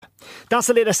That's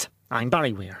the latest. I'm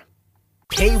Barry Weir.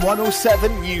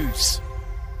 K107 News.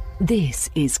 This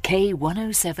is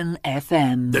K107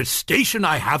 FM. The station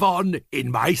I have on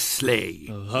in my sleigh.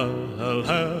 I'll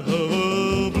have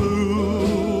a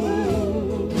blue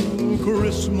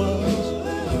Christmas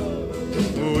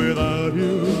without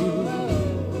you.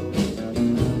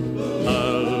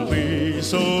 I'll be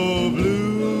so blue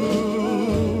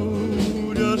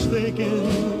just thinking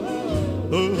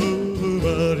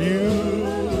about you.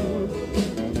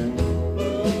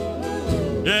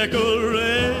 Decorations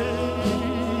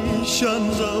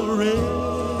of red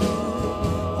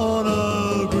on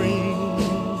a green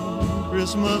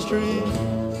Christmas tree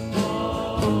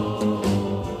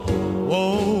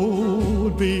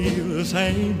won't be the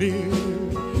same, dear,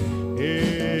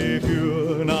 if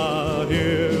you're not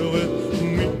here with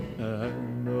me.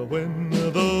 And when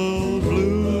those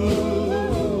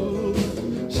blue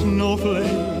snowflakes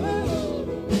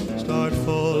start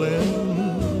falling,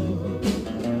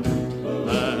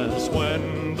 that's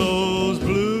when those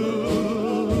blue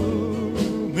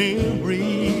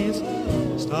memories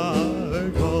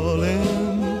start calling.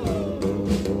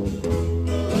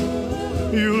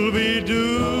 You'll be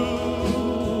doing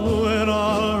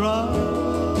all right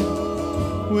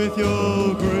with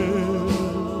your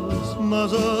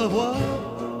Christmas of white,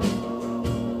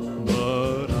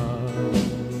 but I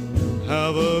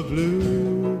have a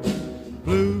blue,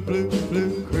 blue, blue,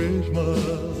 blue Christmas.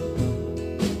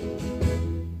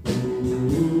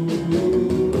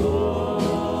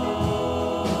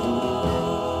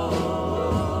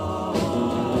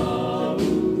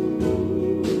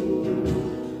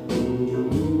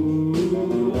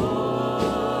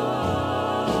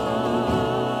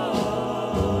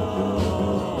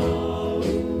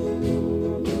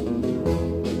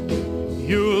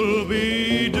 You'll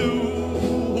be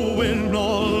doing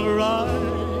all right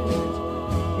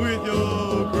with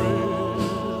your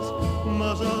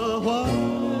Christmas of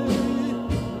white,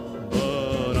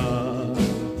 but I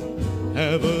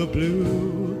have a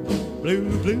blue, blue,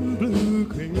 blue, blue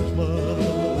Christmas.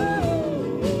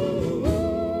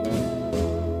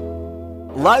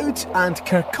 Loud and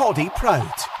Kirkcaldy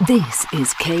proud. This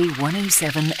is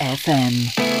K107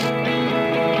 FM.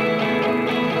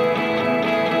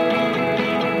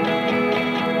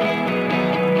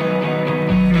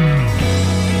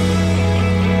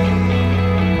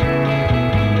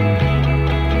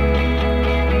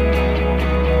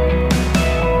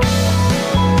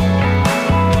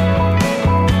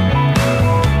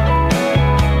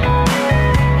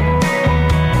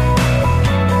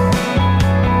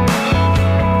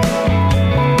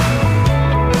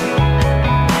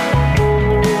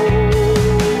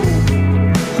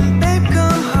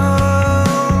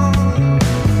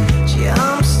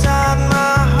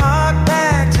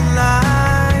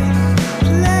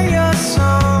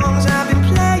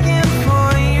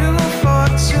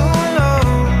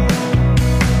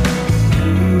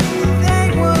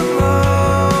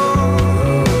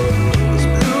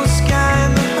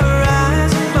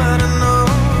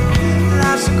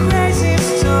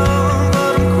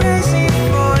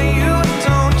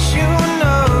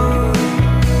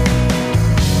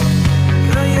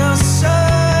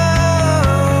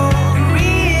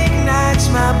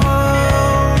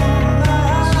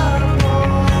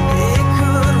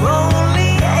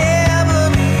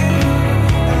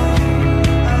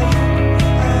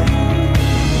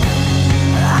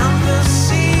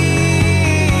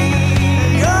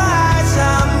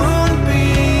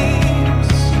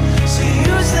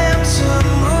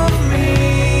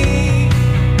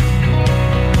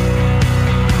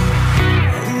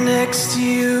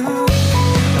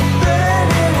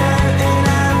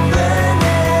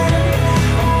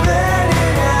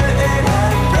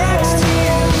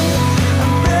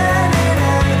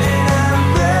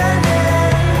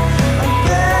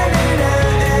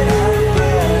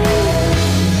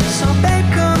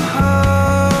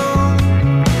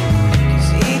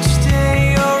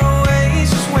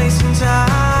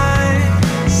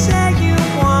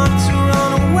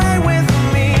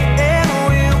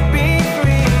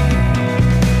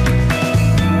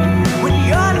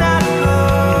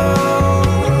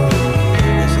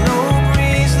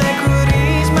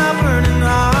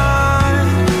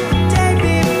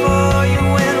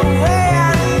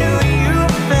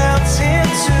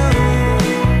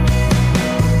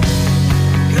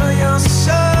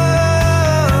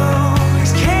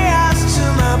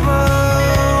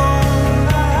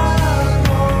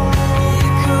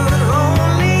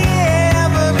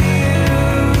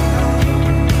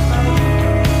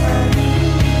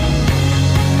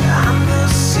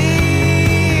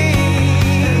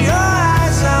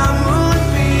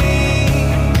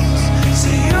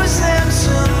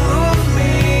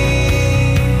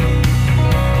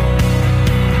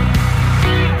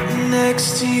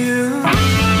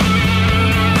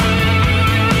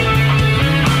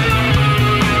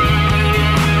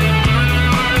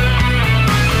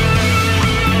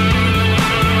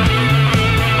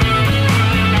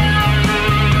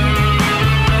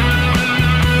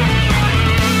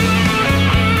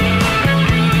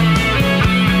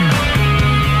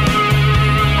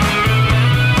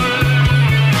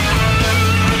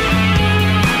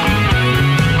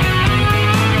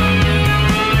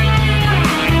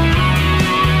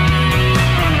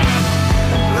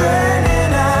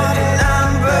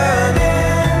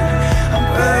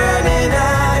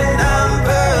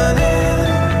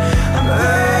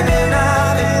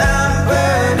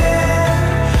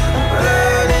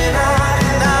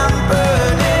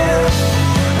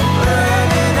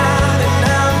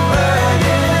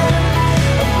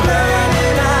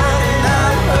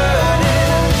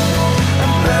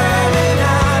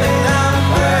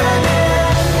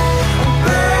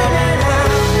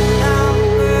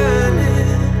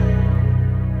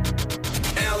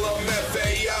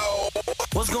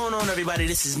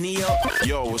 This is Neo.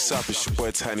 Yo, what's up? It's your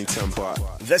boy Tiny Temper.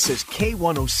 This is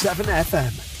K107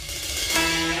 FM.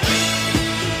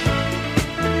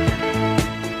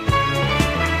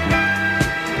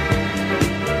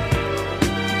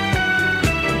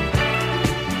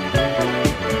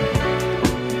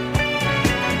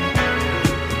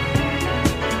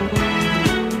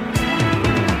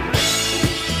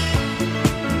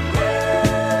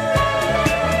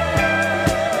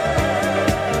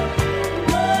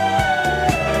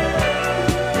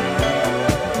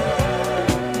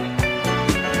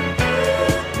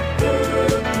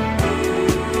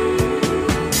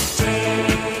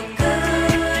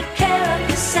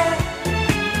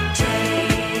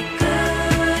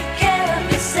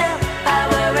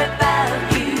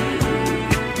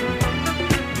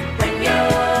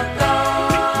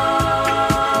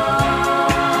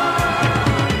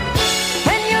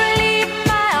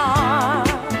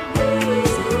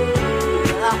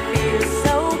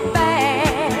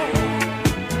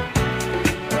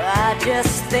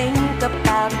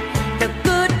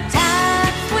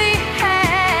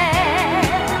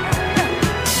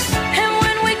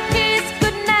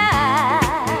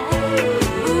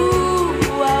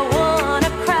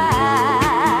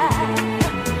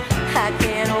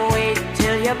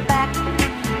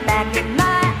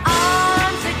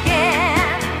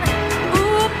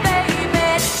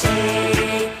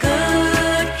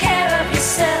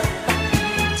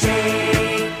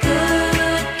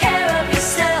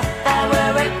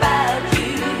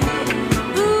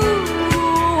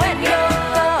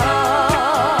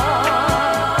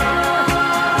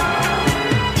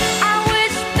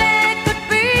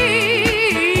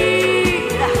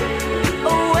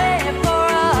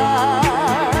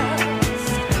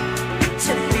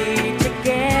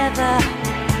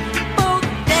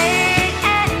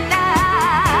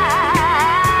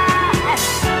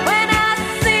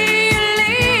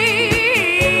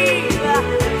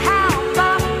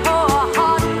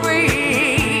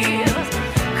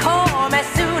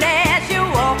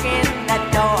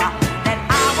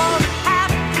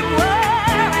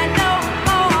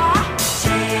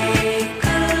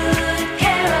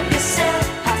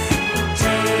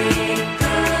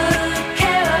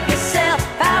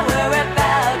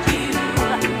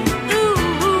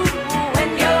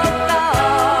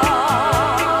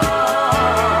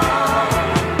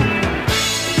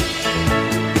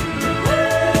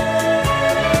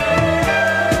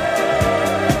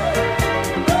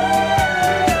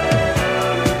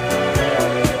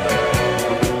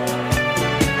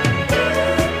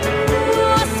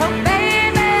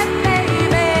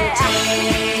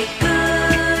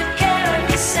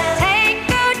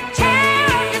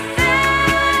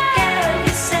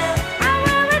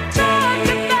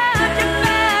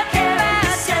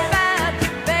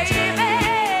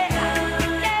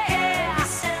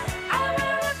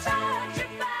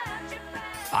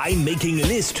 I'm making a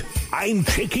list. I'm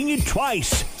checking it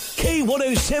twice.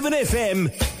 K107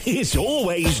 FM. It's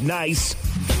always nice.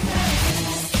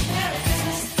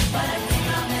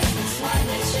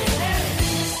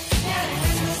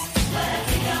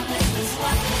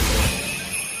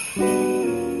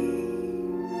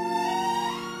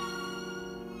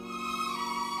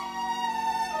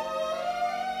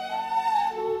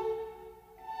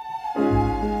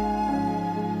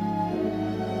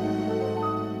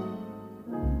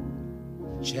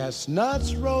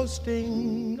 Chestnuts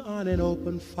roasting on an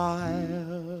open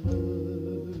fire,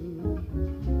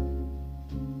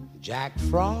 Jack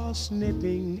Frost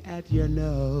nipping at your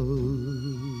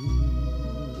nose,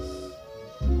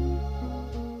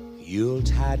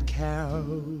 Yuletide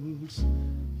carols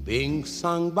being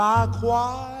sung by a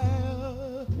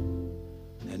choir,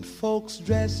 and folks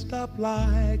dressed up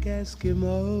like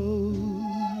Eskimos.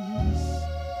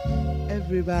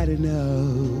 Everybody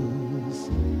knows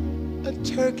a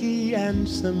turkey and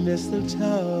some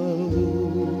mistletoe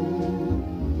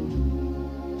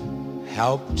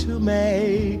help to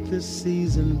make the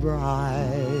season bright.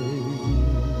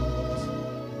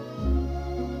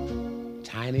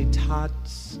 Tiny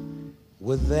tots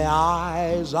with their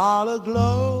eyes all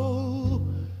aglow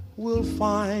will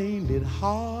find it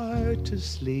hard to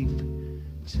sleep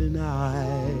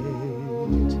tonight.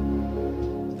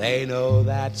 They know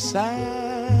that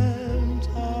Santa's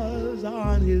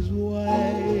on his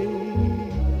way.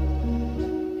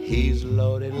 He's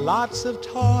loaded lots of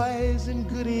toys and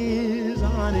goodies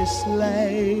on his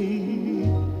sleigh,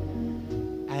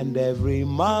 and every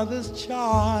mother's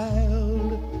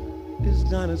child is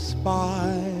gonna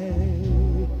spy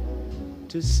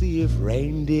to see if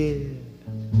reindeer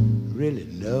really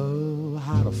know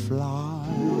how to fly.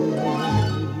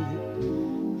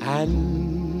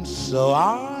 And so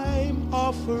I I'm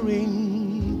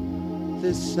offering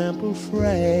this simple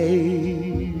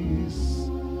phrase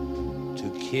to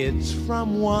kids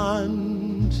from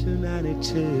 1 to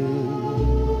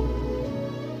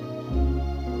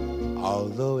 92.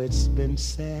 Although it's been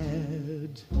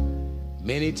said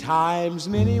many times,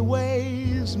 many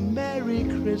ways, Merry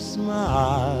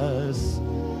Christmas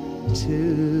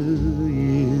to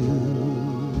you.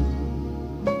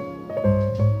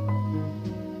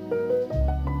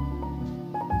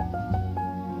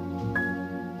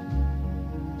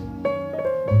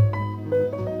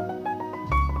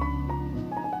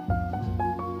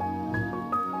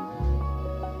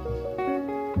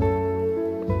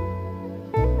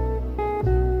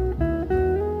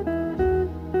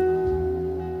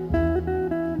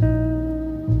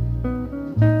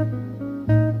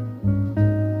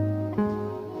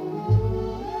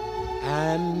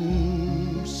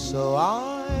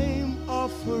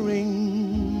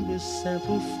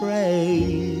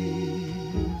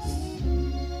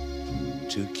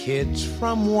 Kids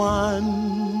from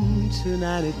 1 to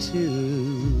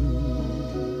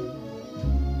 92.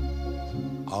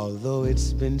 Although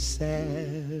it's been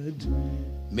said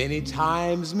many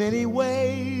times, many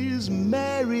ways,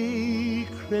 Merry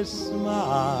Christmas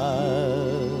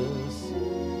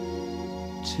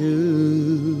to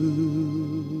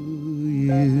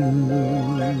you.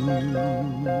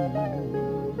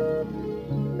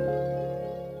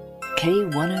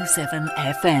 K107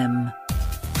 FM.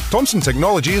 Thomson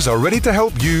Technologies are ready to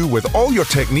help you with all your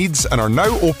tech needs and are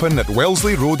now open at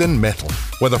Wellesley Road in Methil.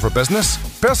 Whether for business,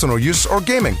 personal use or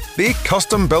gaming, they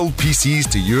custom build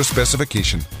PCs to your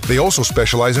specification. They also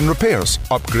specialise in repairs,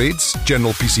 upgrades,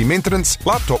 general PC maintenance,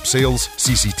 laptop sales,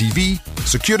 CCTV,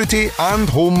 security and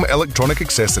home electronic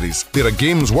accessories. They're a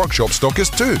games workshop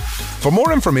stockist too. For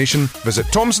more information, visit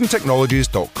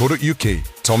thomsontechnologies.co.uk.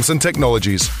 Thomson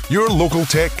Technologies, your local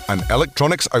tech and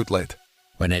electronics outlet.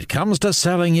 When it comes to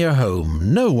selling your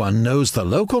home, no one knows the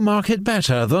local market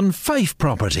better than Fife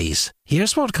Properties.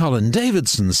 Here's what Colin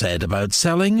Davidson said about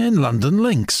selling in London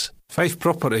Links. Fife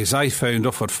Properties, I found,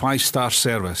 offered 5-star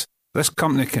service. This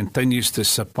company continues to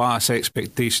surpass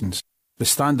expectations. The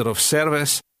standard of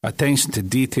service, attention to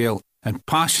detail and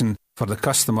passion for the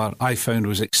customer I found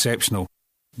was exceptional.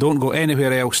 Don't go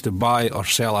anywhere else to buy or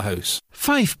sell a house.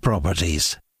 Fife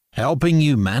Properties, helping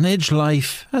you manage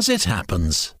life as it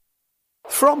happens.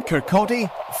 From Kirkcaldy,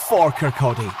 for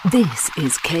Kirkcaldy. This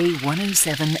is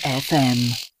K107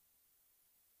 FM.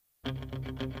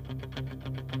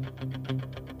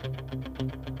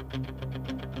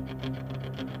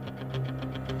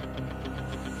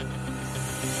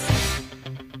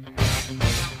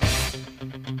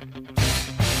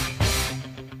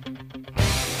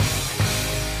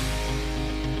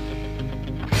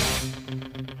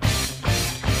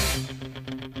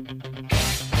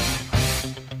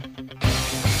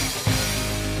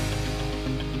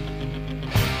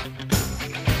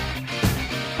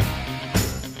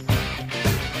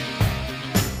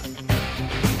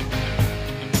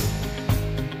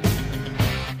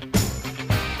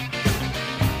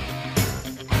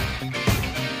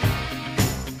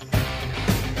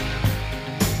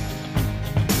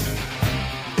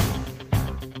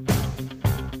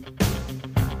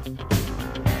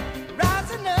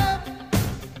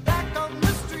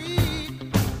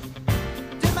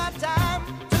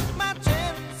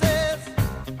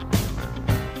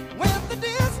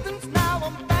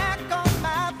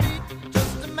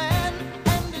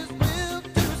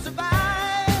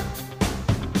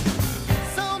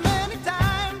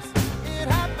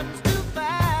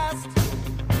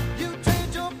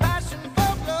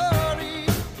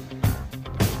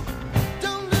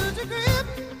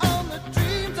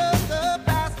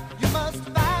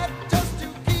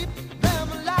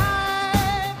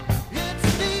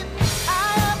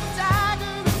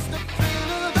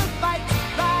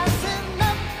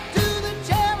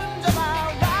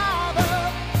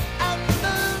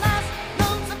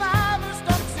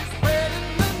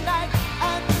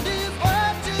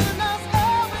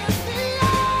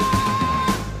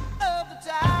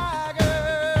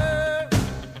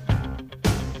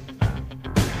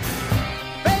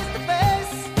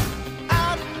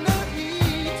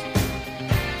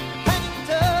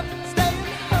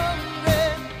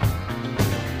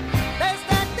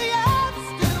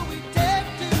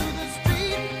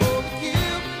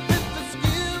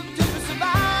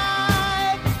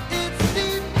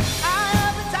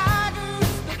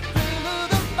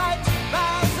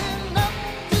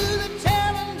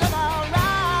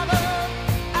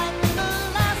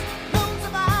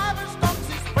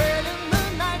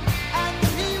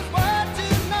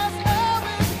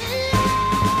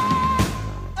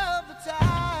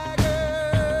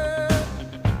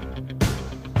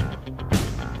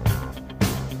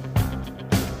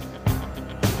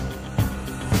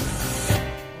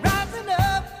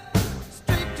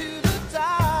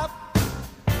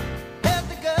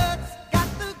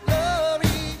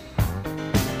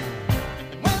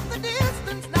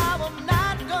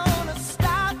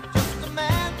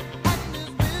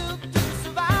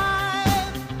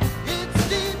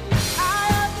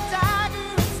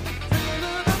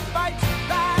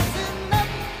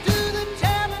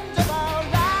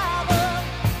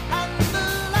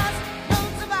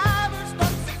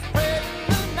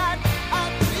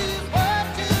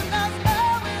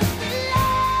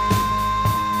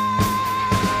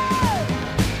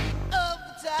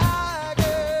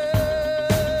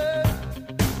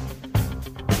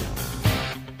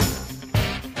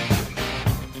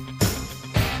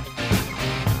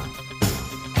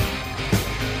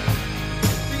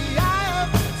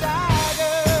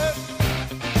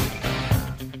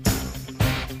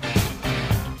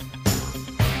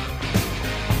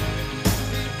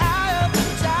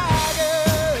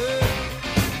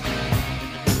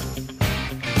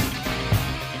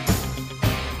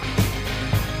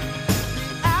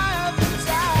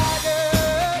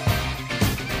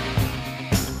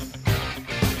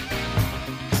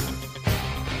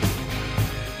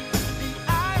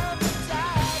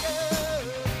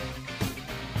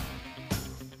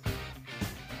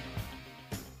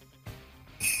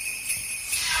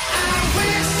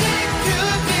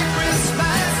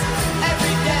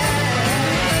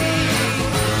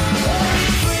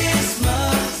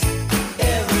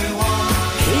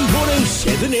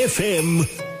 FM.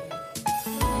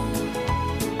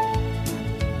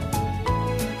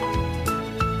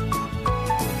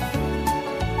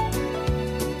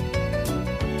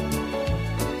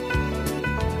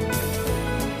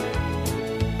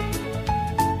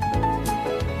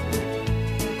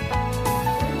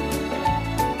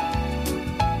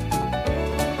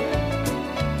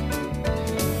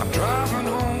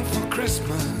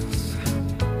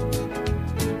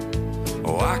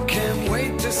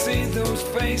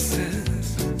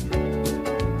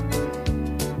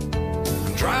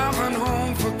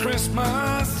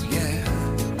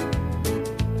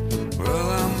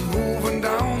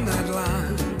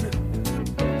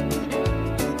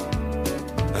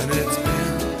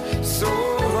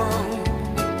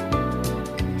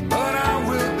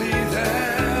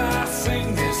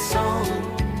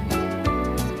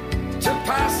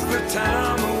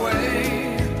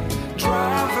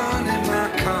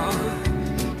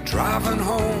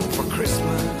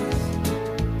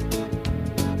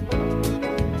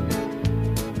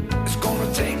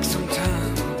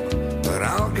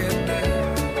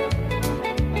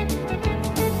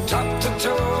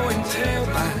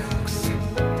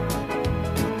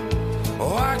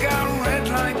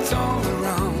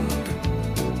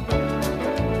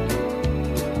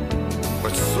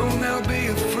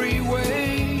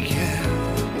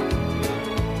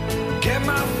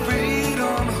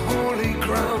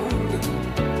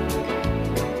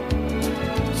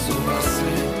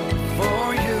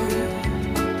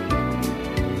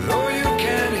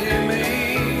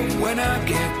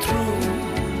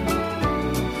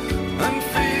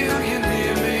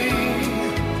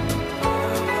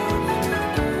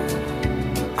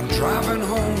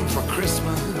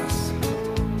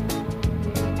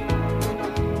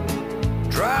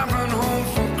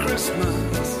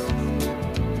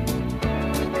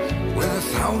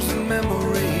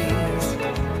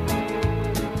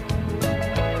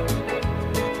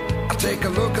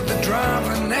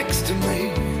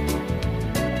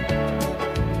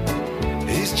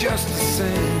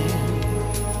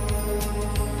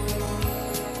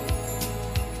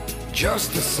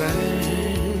 Just the same.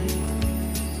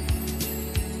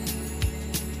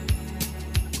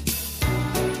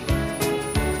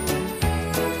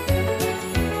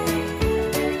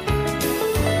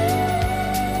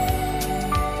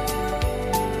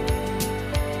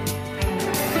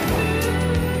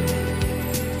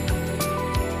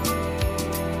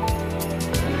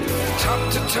 Top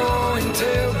to toe in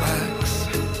tailbacks.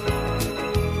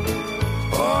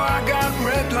 Oh, I got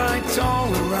red lights all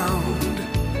around.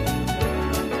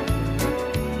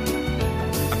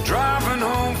 Driving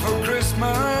home for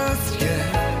Christmas, yeah.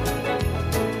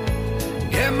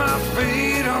 Get my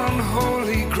feet on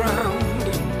holy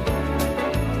ground.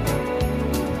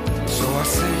 So I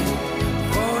sing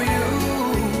for you,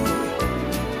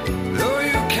 though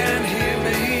you can't hear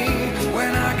me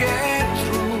when I get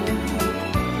through.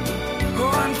 Go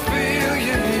and feel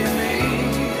you near me.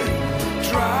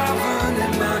 Driving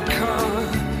in my car,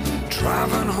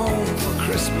 driving home for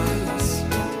Christmas.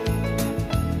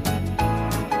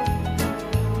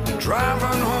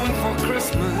 Driving home for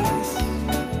Christmas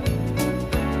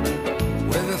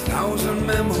with 1,000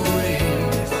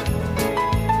 memories.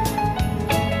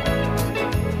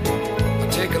 I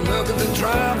take a look at the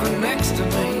driver next to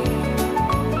me.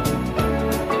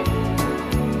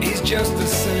 He's just the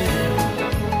same.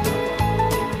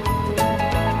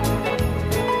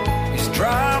 He's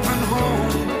driving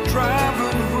home,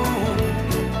 driving home,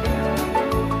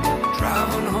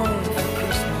 driving home for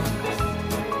Christmas.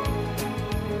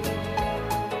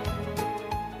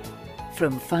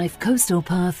 From Fife Coastal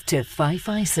Path to Fife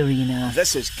Ice Arena.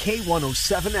 This is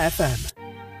K107 FM.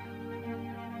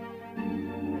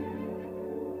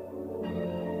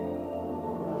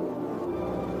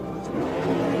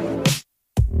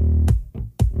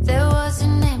 There was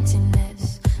an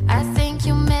emptiness. I think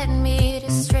you met me at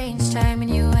a strange time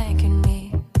and you anchored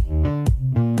me.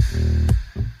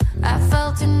 I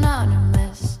felt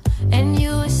anonymous, and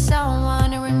you were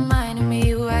someone who reminded me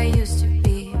who I used to be.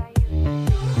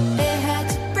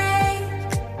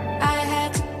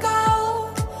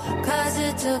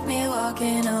 Took me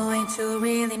walking away to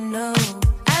really know.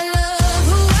 I love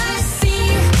who I see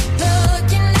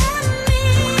looking at me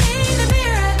in the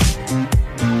mirror,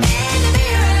 in the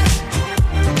mirror.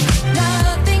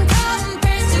 Nothing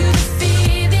compares to the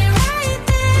feeling right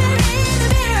there in the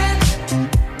mirror,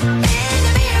 in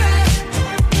the mirror.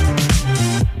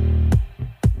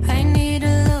 I need a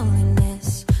loneliness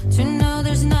to know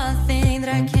there's nothing that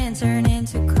I can turn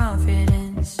into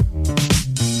confidence.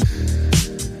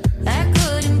 I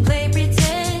couldn't play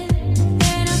pretend,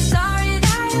 and I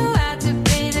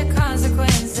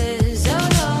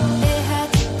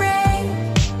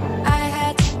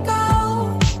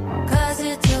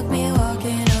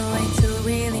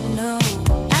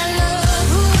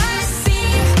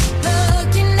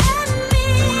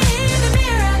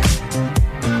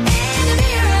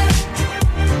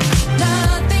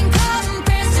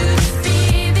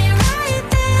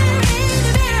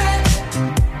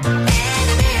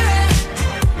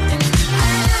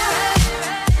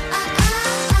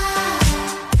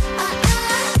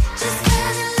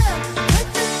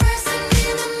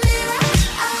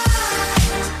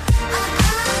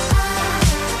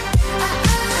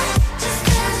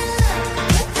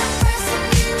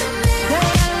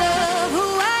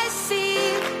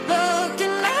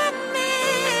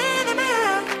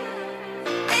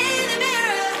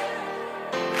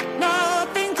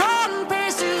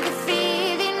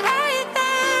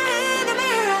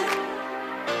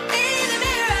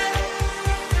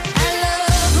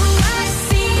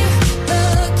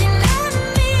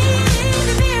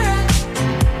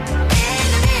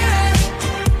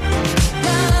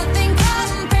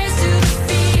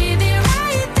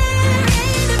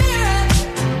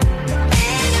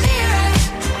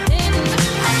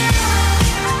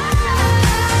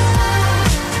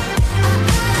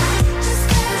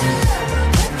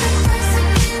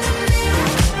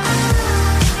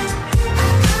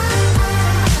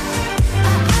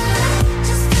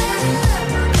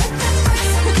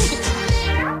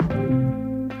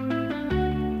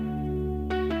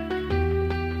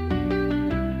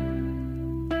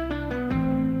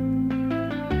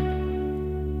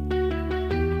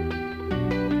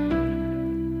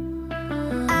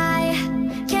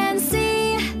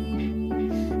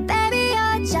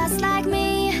just like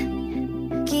me,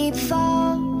 keep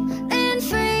falling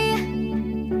free,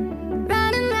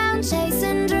 running around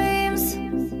chasing dreams,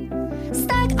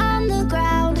 stuck on the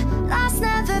ground, lost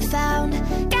never found.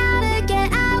 Gotta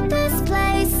get out this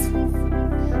place,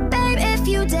 babe. If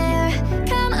you dare,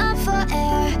 come up for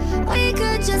air. We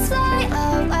could just fly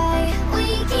away.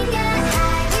 We can get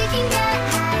high, we can get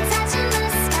high, touching the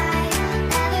sky.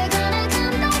 Never gonna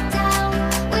come back down.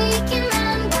 We can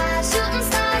run wild, shooting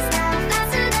stars now,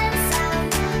 faster than sound.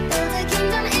 Build a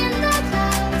kingdom in the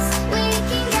clouds. We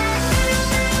can get high,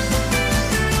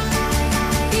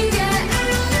 we can get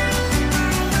high,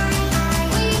 we can get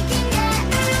high, we can get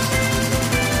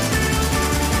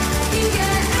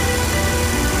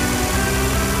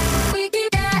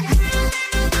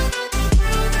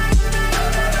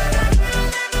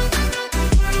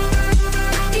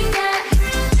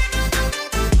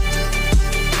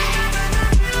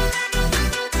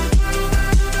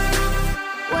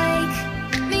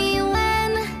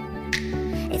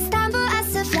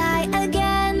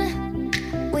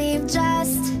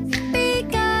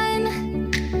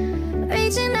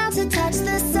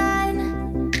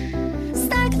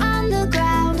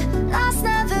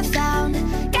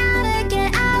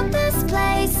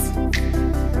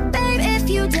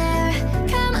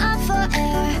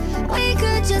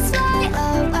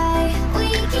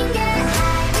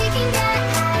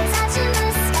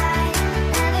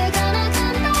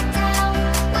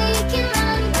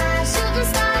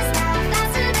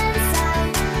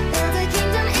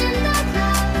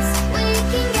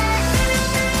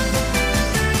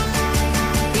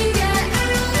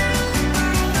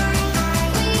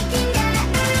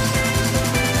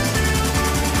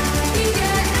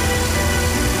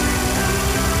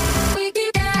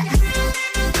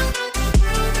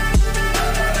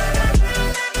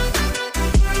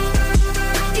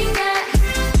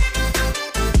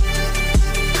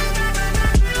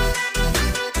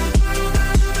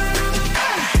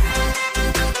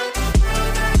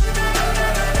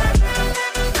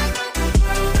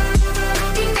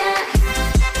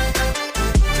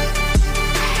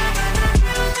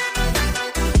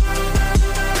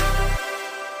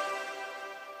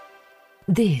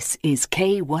This is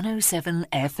K107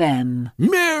 FM.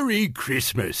 Merry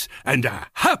Christmas and a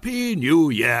Happy New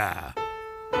Year.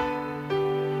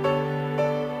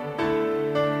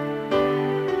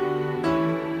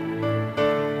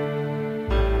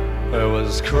 It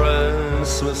was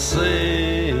Christmas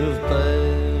Eve,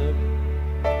 babe,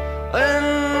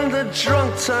 in the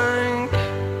drunk tank.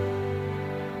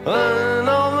 An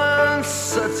old man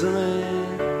said to me,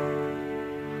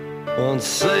 won't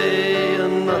see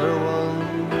another one.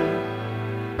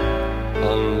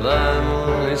 And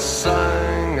then he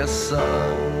sang a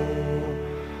song,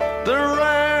 the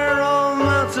rare old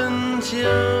mountain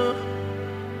tune.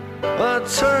 I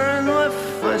turned my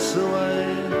face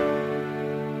away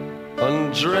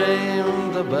and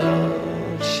dreamed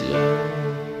about you.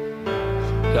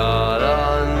 Got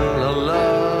on a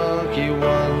lucky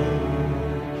one,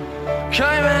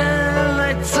 came in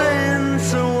 18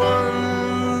 to 1.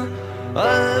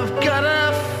 I've got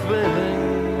a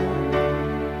feeling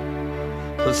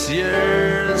this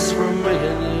year's for me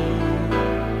and you.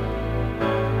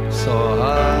 So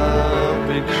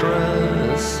happy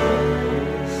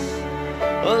Christmas, I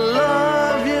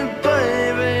love you,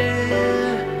 baby.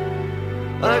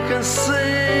 I can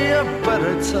see a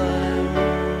better time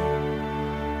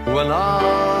when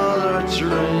all our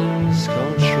dreams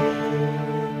come true.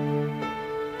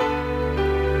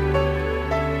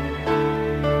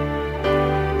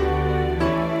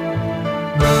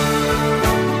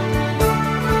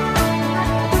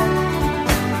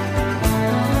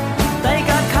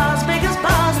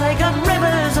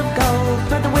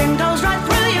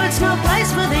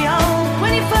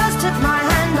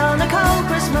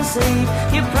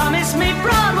 You promised me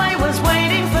Broadway was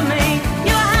waiting for me.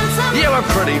 You were handsome. You were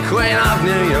pretty queen of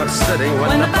New York City.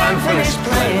 When the band finished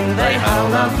playing, they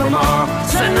held out for more.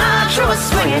 Sinatra was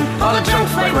swinging, all the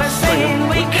drunks they were singing.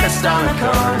 We kissed on the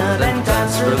corner, then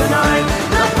danced through the night.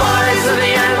 The boys of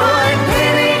the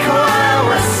NYPD choir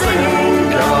were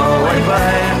singing Go Away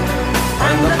Babe,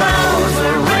 and the bells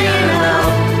were ringing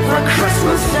out for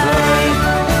Christmas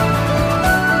Day.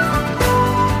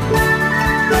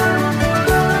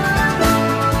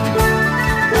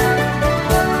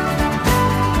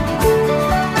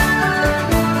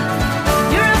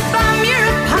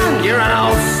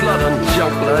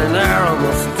 Lying there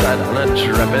almost dead on a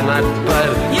dripping night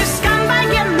bed. You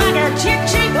scumbag, you maggot, you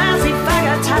cheap lousy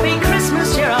faggot. Happy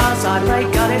Christmas, you're ours. I pray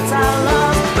God it's our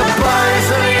loss. The boys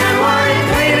of the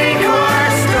NYPD choir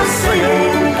still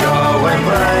singing Go Away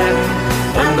Babe,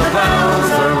 and the bells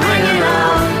are ringing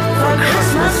out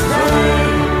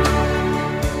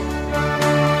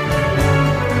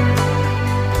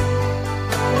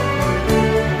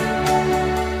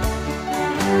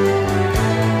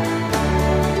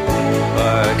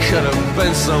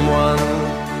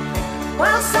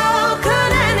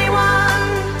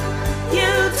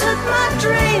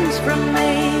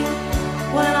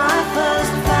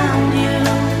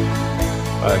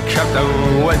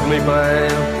them with me,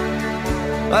 babe.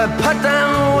 I put them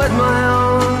with my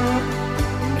own.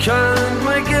 Can't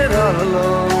make it all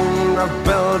alone. I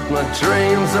built my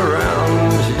dreams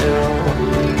around you.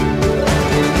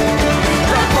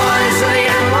 The boys of the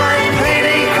NYPD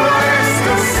chorus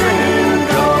are singing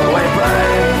 "Go Away,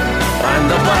 Babe," and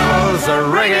the bells are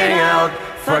ringing out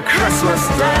for Christmas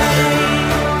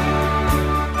Day.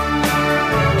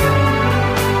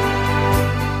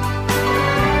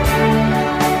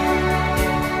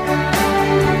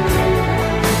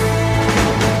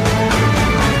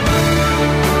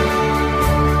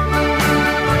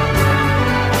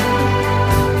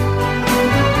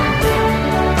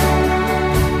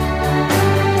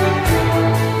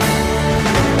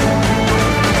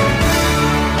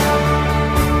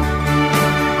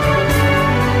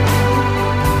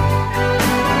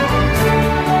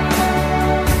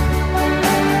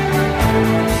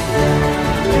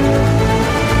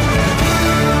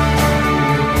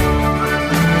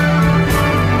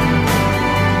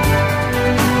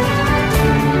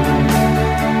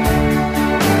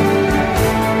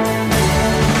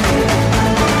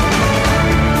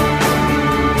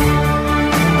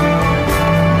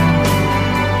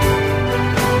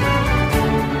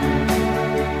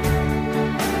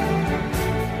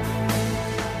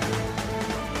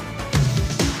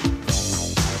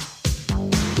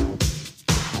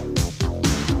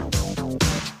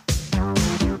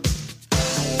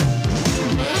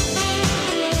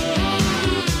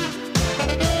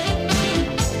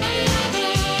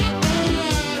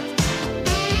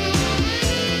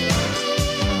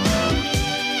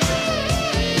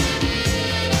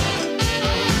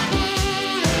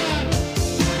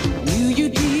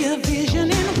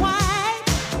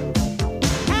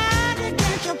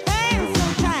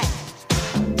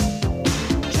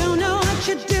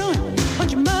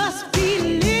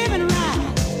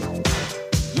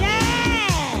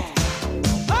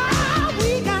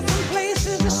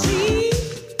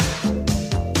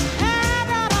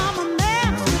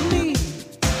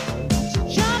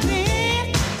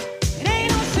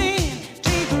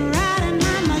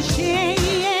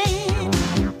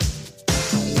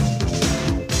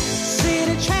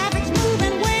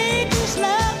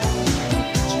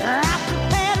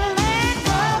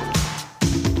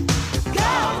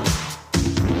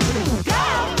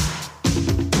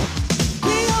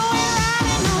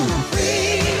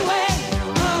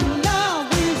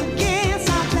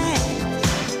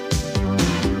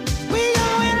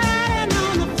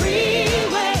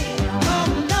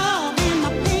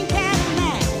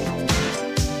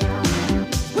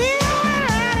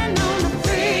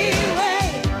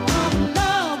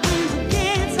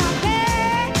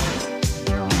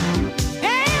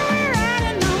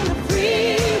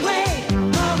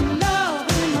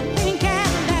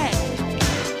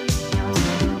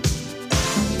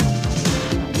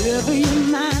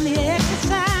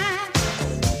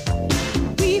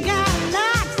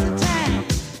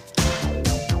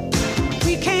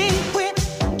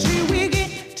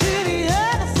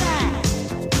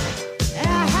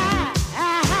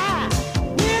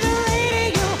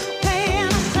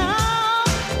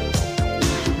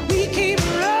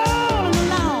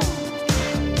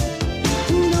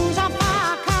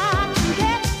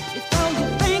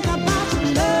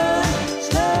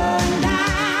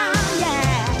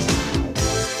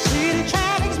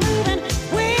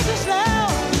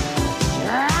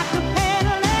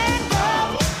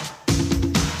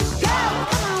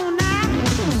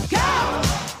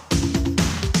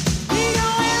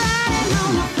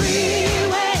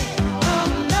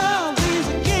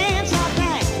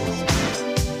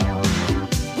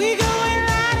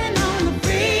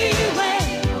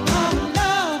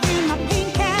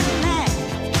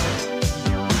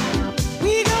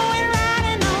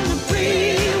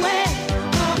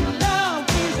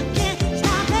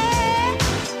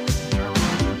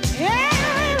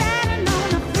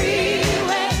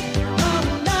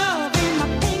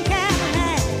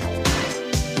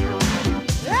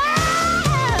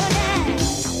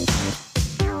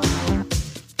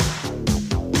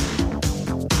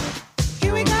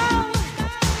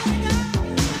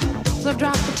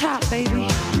 top, baby.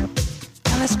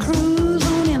 Now let's cruise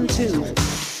on into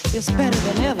It's Better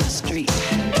Than Ever Street.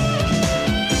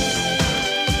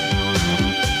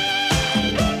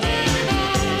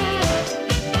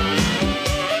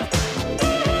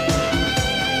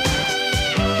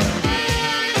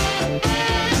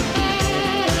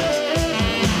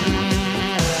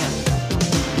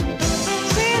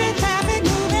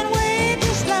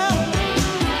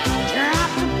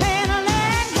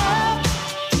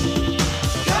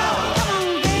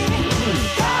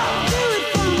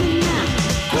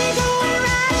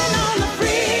 On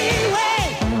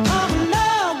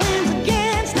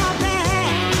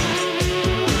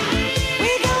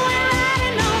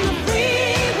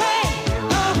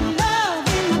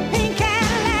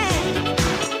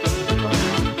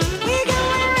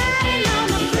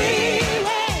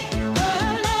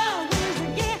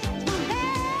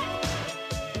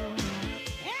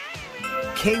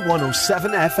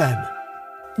K107 FM.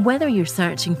 Whether you're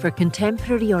searching for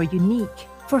contemporary or unique,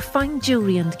 for fine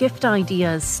jewellery and gift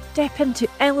ideas, step into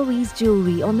Eloise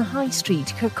Jewellery on the High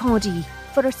Street, Kirkcaldy,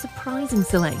 for a surprising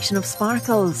selection of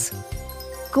sparkles.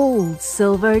 Gold,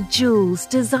 silver, jewels,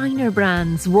 designer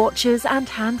brands, watches and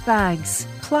handbags,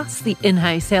 plus the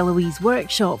in-house Eloise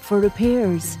workshop for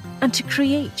repairs, and to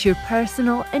create your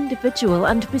personal, individual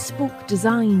and bespoke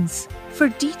designs. For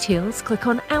details, click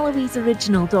on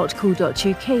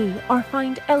eloiseoriginal.co.uk or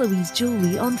find Eloise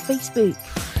Jewellery on Facebook.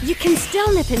 You can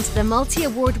still nip into the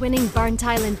multi-award-winning Burnt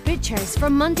Island Butchers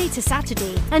from Monday to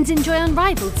Saturday and enjoy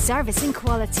unrivaled service and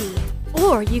quality.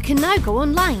 Or you can now go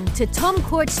online to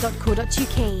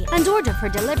tomcords.co.uk and order for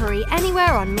delivery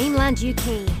anywhere on mainland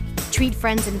UK. Treat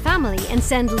friends and family and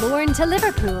send Lauren to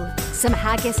Liverpool, some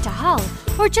haggis to Hull,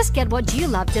 or just get what you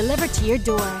love delivered to your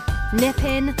door. Nip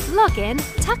in, log in,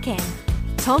 tuck in.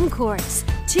 Tom Cords,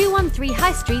 213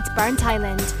 High Street, Burnt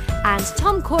Island, and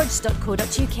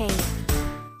tomcords.co.uk.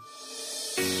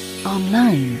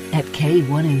 Online at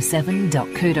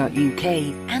k107.co.uk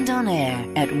and on air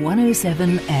at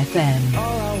 107 FM.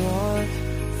 All I want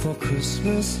for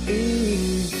Christmas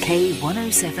is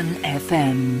K107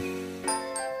 FM.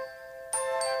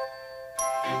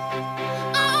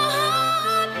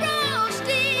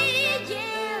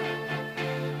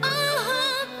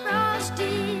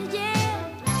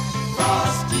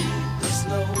 Frosty the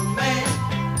snowman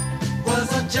was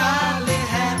a jolly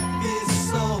happy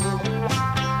soul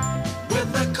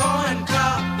with a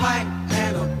corncob pipe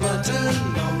and a button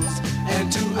nose and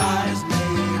two eyes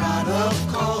made out of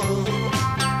coal.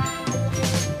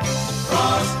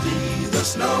 Frosty the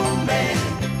snowman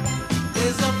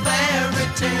is a fairy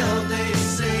tale, they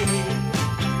say.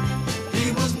 He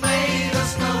was made of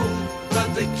snow, but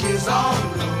the kids all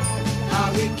know how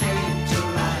he came to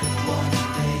life one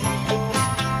day.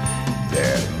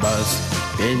 There must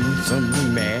been some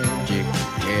magic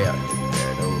here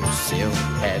that old silk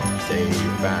hat they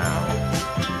found.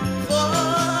 For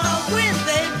when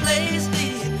they placed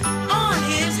it on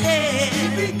his head, he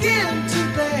began to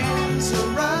dance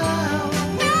around.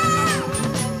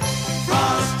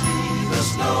 Frosty the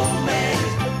snowman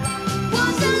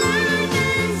was alive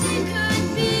as he could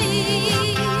be,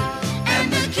 and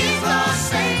the kids all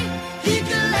say he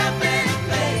could laugh and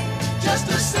play just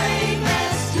the same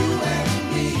as you and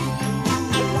me.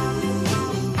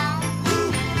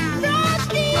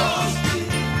 Frosty,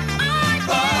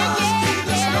 Frosty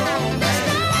the snowman.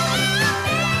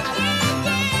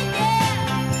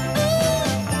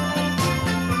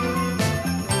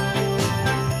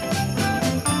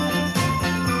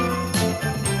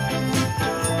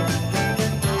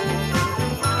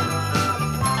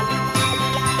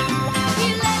 He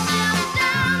led them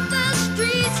down the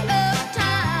streets of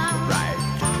town, Right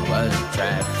was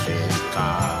traffic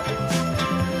car.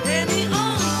 and he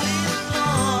only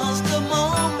lost a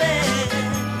moment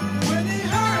when he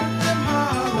heard them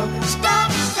holler,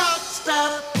 "Stop, stop,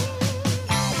 stop!"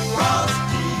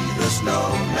 Frosty the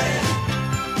snowman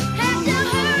had to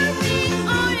hurry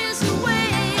on his way,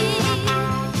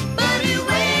 but he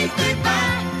waved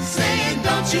goodbye, saying,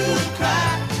 "Don't you cry,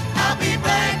 I'll be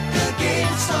back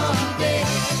again someday."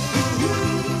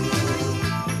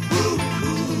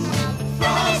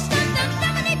 Frosty,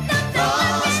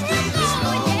 Frosty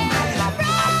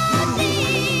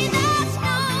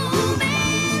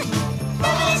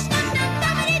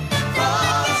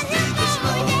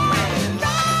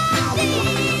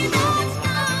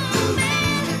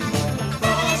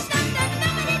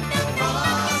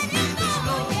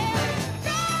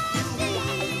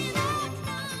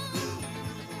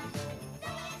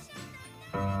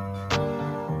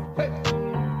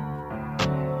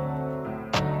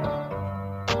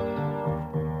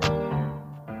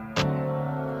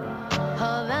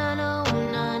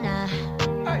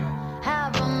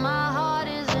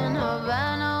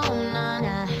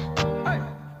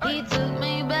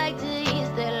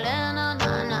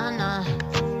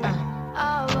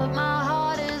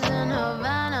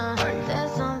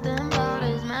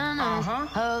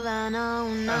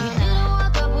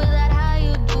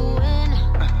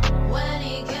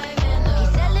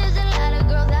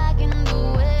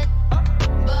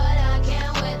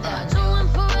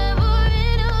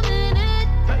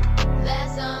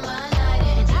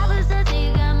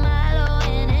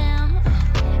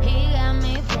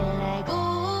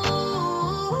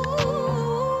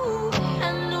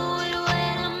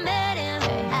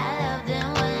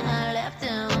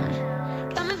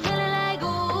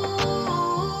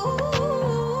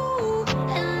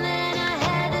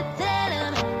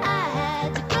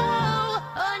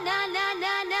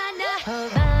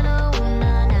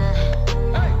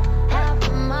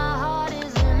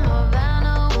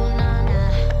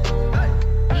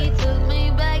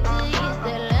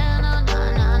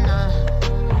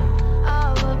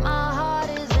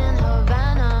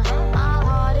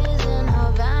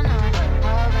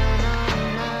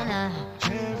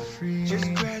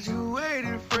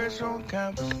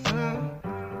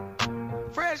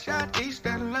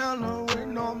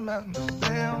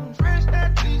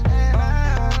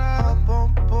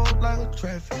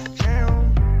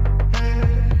jam.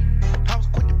 I was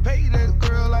quick to pay that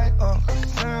girl like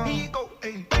Sam. Here you go,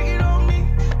 ayy, take it on me.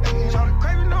 Ayy, shout it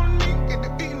craving on me, get the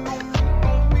beating on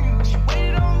me. She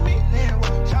waited on me, then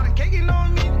shout it caking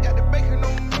on me, got the bacon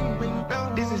on me.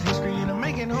 This is history and I'm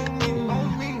making on me.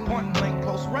 Point blank,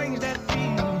 close range, that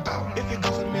feed. If it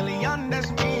goes a million, that's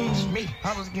me.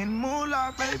 I was getting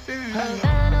moolah, baby.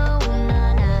 Havana, ooh,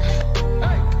 nah, nah.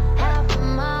 Half of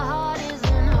my heart is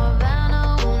in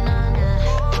Havana, ooh, nah, nah.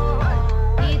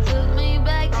 He took me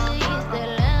back to East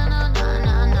Atlanta, nah,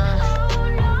 nah, nah.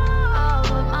 All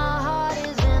of my heart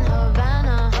is in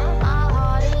Havana. My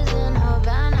heart is in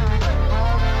Havana.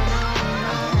 Havana,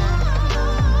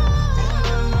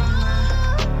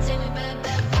 take me back,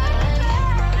 back, take me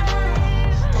back,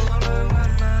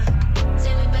 back,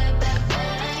 take me back, back.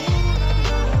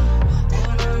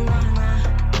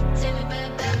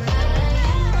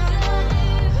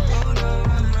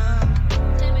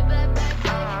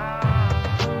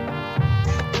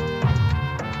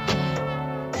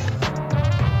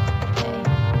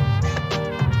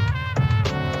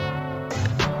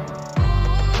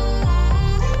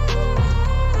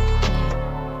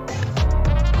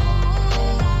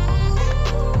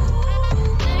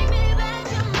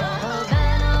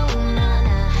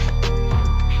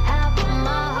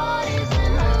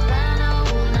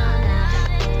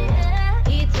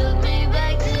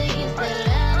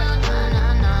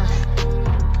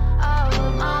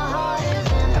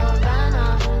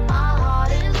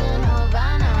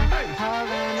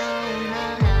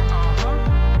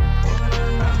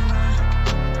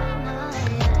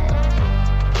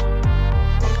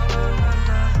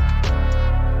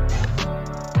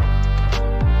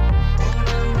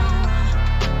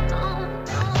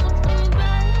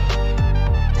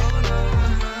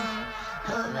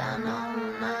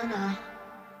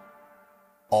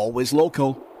 Always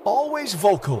local, always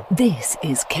vocal. This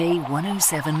is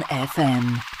K107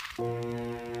 FM.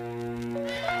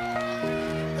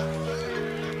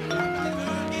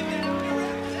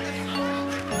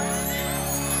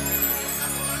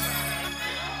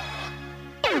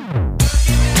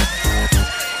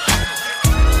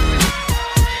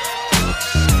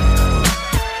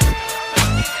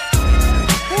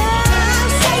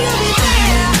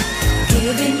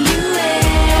 Giving you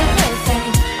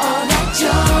everything, all that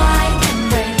joy can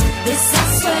bring. This I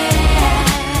swear.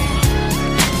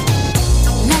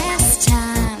 Last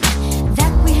time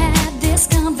that we had this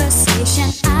conversation,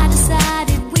 I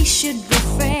decided we should be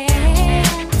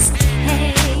friends.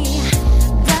 Hey,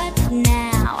 but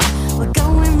now we're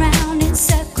going round in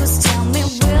circles. Tell me,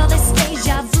 will this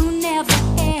deja vu never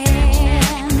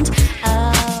end?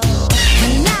 Oh,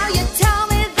 and now you tell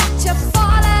me that you're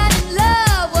falling in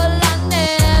love. Well, I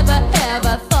never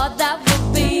ever thought that would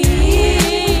be.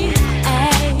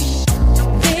 Hey,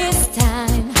 this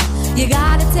time you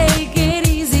gotta take it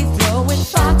easy, throwing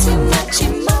far too much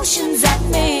emotions at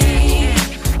me.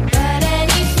 But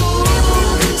any fool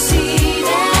can see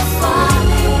that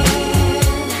falling.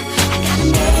 I gotta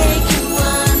make you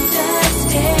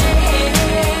understand.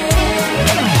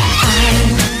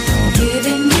 I'm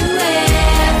giving you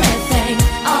everything,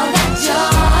 all that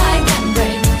joy can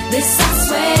bring. This I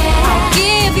swear. I'll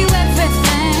give you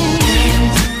everything.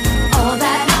 All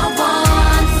that I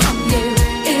want from you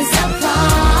is a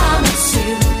promise you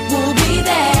won't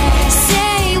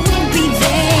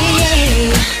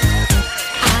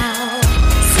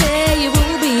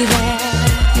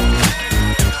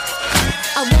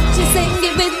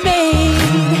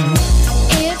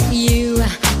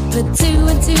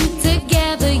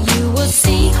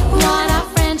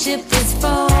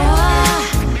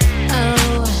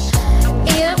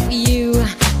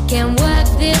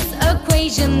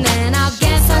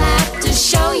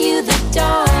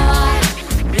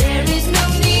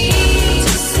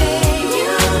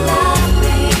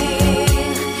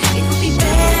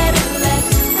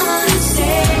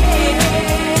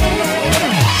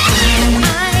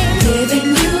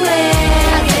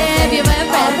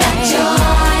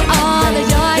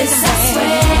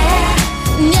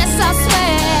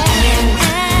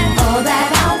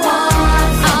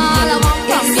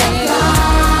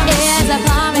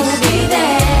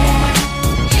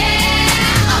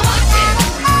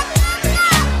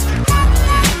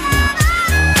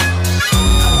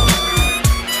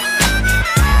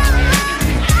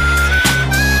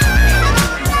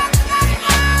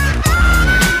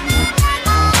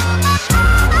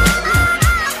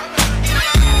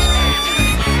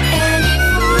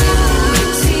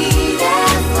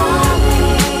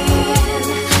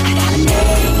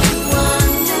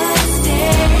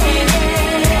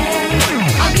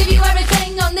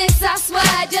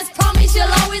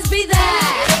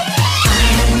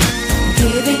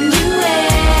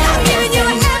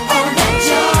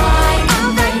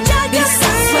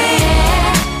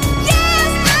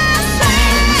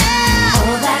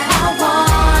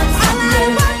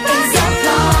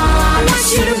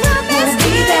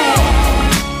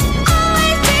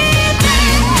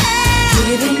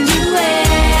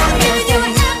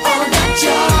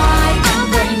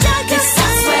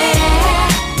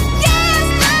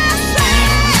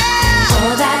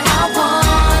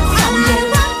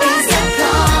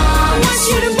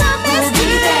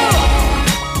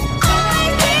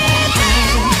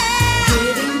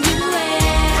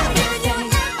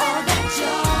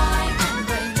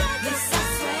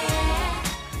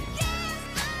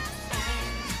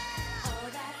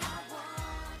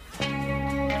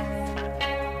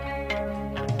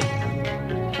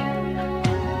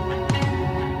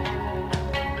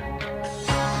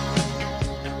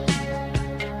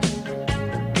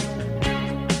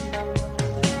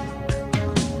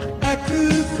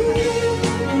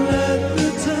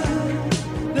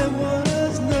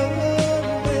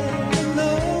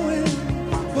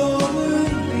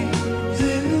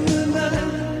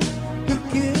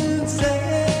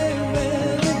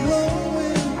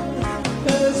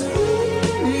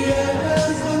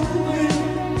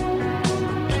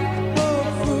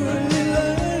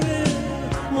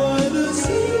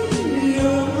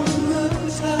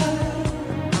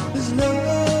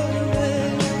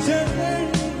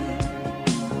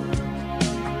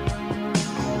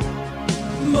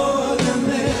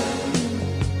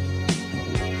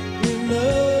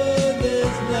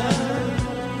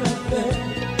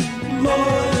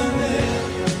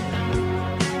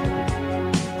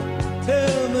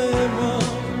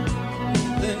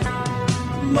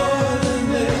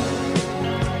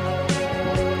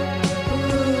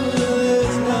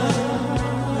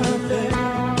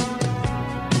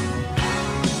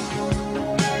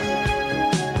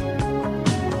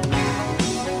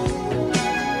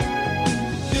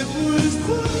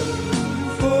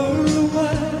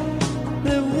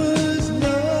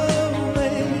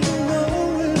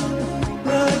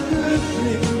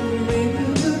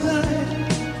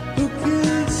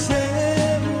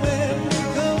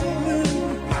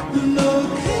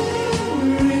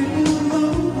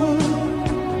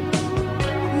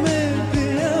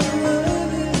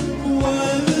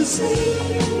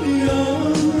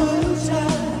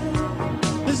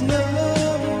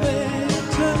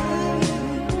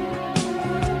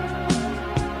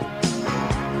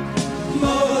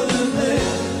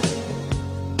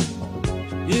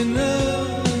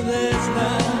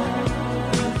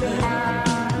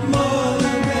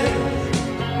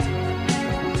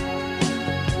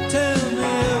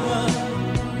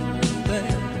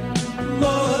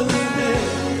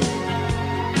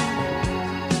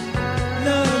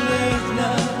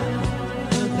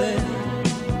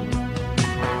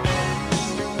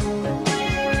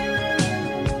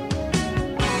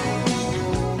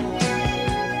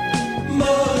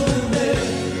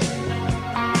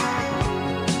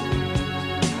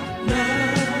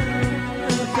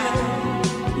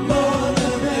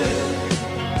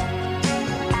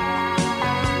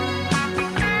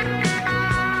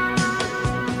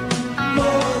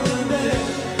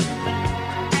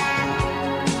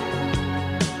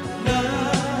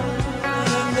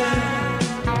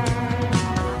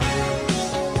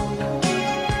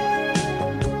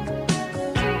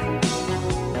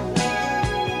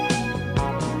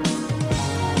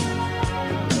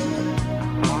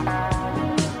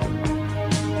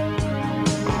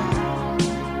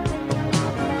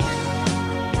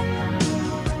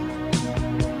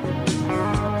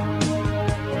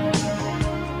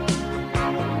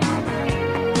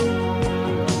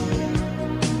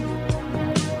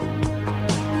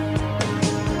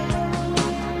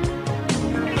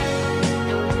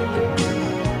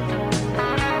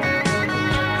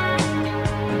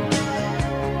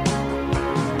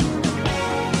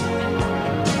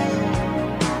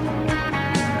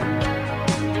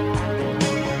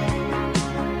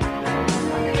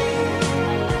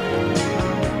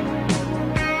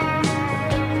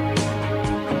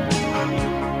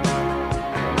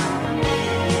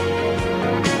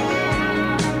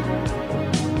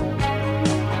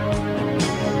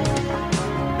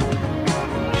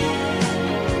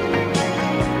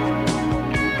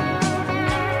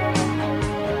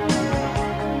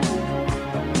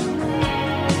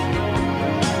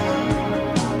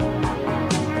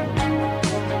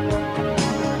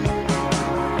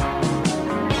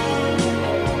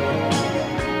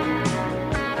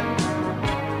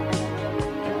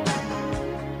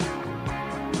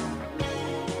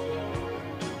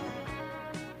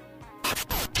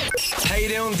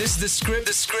The Script.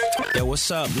 Yo,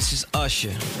 what's up? This is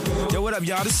Usher. Yo, what up,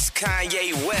 y'all? This is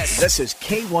Kanye West. This is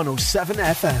K107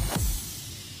 FM.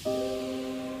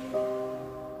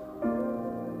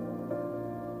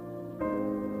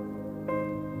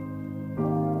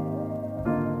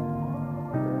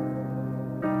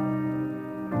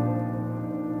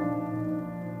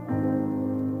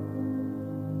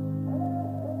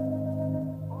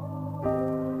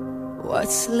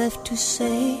 What's left to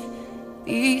say?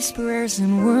 These prayers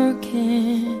ain't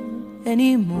working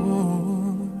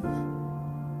anymore.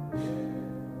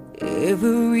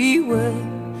 Every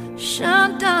word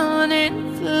shut down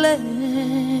in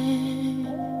flames.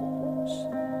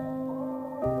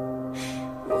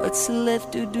 What's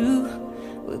left to do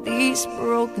with these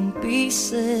broken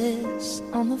pieces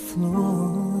on the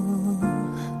floor?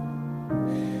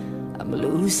 I'm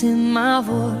losing my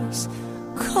voice,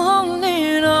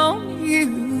 calling on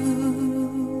you.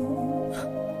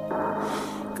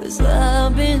 'Cause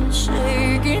I've been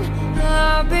shaking,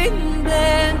 I've been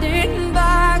bending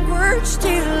backwards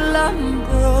till I'm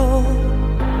broke,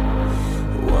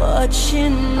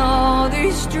 watching all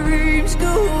these dreams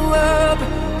go up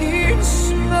in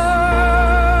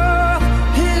smoke.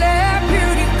 Let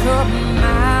beauty come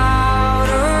out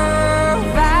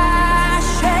of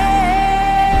ashes.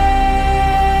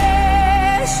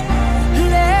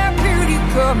 Let beauty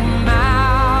come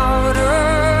out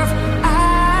of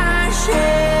ashes.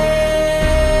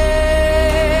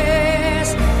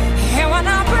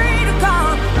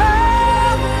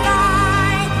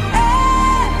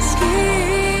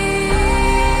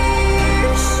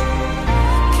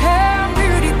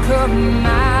 Come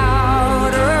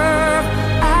out of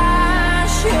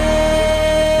ashes.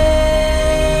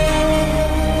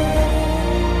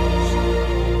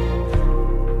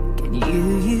 Can you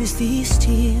use these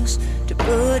tears to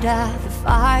put out the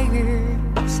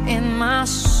fires in my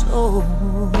soul?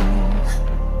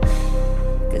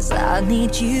 'Cause I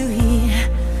need you here.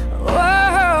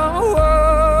 Whoa,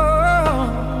 whoa.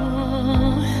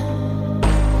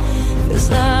 'Cause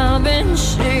I've been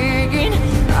shaking,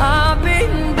 I've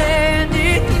been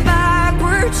bending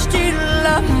backwards till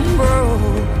I'm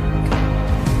broke,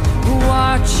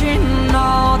 watching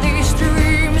all these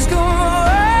dreams go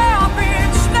up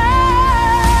in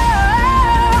smoke.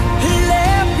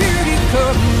 Let beauty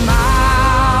come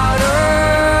out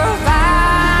of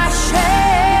ashes.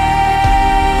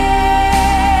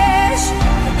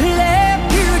 Let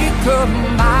beauty come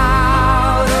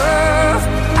out of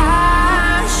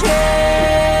ashes.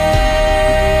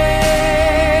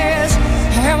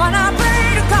 And when I pray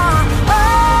to God,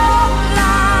 all I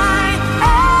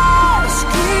ask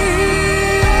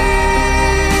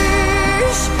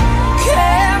is,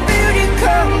 can beauty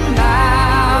come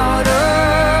out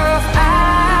of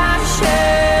ashes?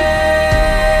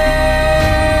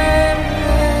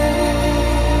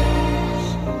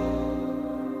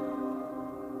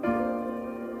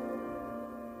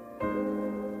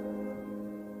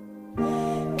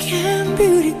 Can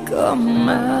beauty come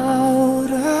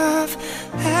out of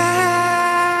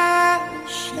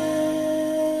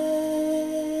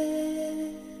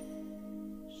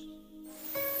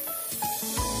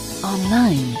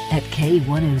Online at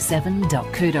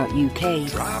k107.co.uk.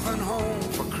 Driving home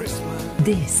for Christmas.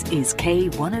 This is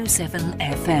K107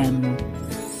 FM.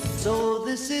 So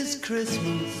this is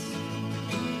Christmas,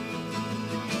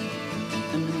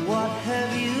 and what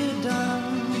have you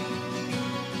done?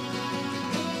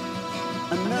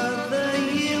 Another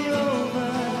year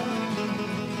over,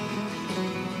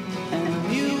 and a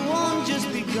new one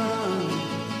just begun.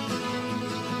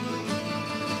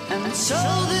 And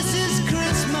so this is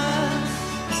Christmas.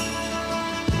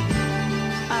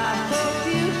 I hope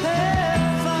you had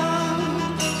fun.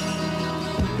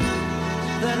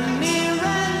 The near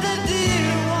and the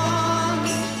dear one,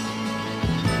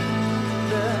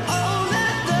 the old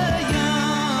and the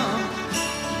young.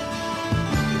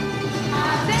 A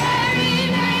very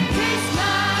Merry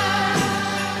Christmas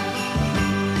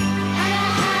and a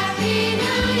Happy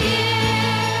New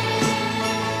Year.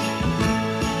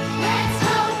 Let's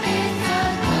hope it's a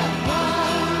good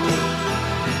one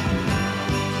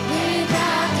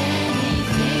without any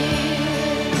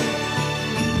fear.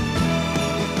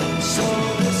 So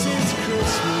this is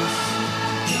Christmas,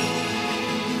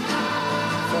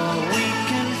 for weak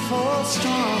and for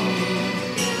strong,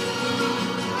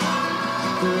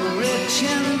 the rich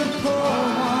and the poor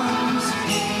ones.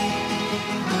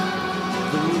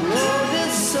 The road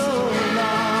is so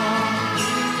long,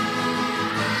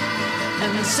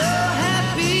 and so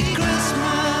happy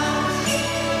Christmas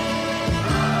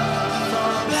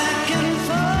for black and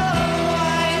for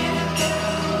white,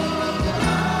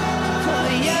 for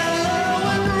yellow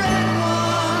and red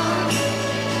ones.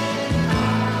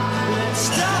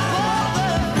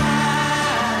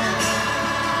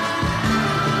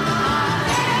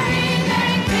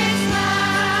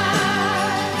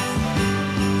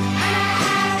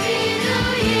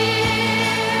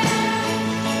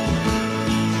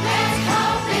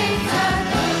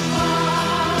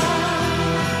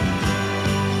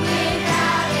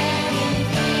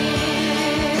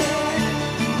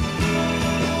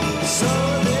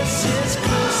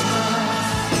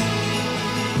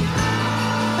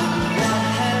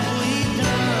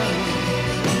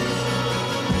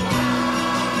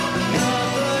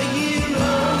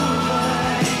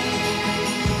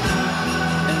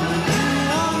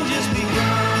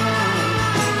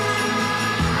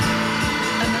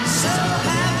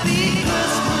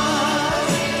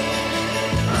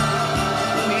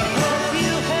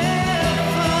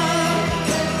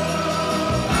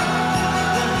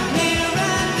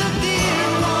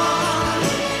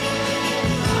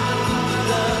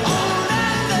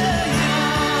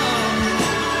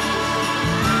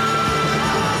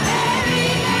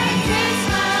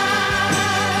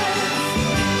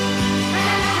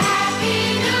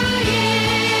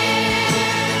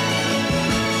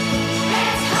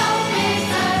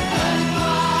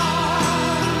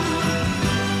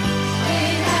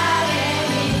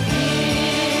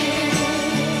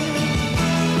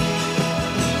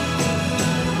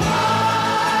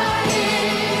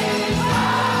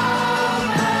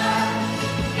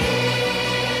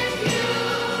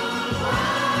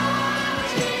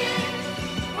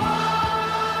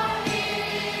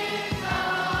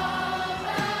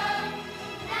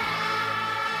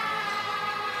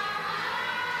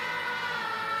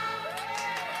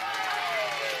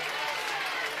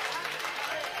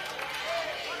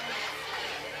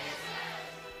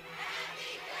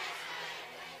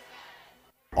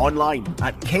 Online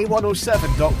at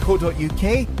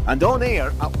k107.co.uk and on air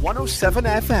at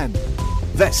 107FM.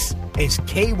 This is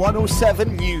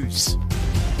K107 News.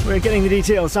 We're getting the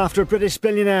details after British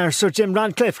billionaire Sir Jim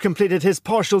Ratcliffe completed his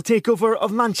partial takeover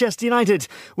of Manchester United.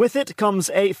 With it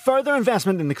comes a further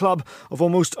investment in the club of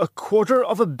almost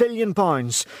 £250 million.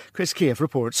 Chris Cave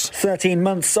reports. 13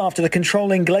 months after the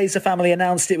controlling Glazer family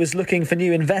announced it was looking for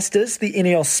new investors, the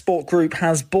Ineos Sport Group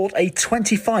has bought a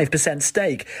 25%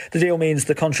 stake. The deal means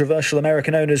the controversial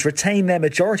American owners retain their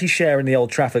majority share in the Old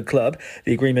Trafford club.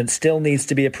 The agreement still needs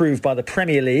to be approved by the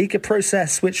Premier League, a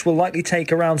process which will likely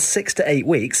take around 6 to 8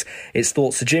 weeks. It's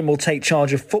thought Sir Jim will take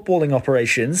charge of footballing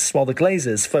operations while the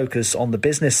Glazers focus on the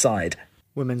business side.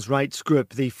 Women's rights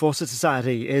group the Fawcett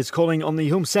Society is calling on the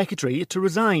Home Secretary to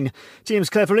resign. James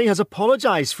Cleverly has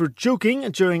apologised for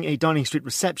joking during a Downing Street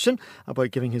reception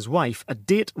about giving his wife a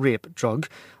date rape drug.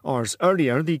 Hours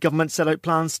earlier, the government set out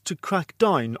plans to crack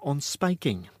down on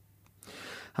spiking.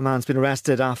 A man's been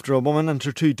arrested after a woman and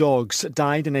her 2 dogs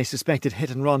died in a suspected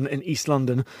hit-and-run in East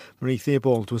London. Marie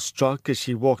Theobald was struck as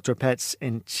she walked her pets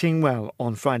in Chingwell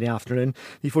on Friday afternoon.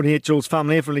 The 48-year-old's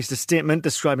family have released a statement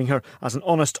describing her as an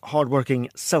honest, hard-working,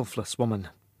 selfless woman.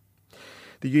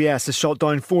 The US has shot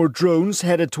down 4 drones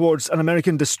headed towards an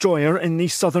American destroyer in the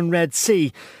southern Red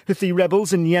Sea. Houthi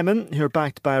rebels in Yemen, who are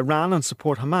backed by Iran and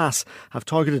support Hamas, have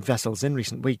targeted vessels in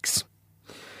recent weeks.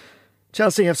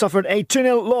 Chelsea have suffered a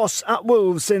 2-0 loss at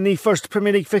Wolves in the first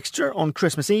Premier League fixture on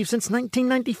Christmas Eve since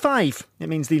 1995. It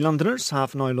means the Londoners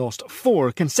have now lost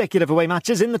 4 consecutive away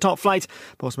matches in the top flight.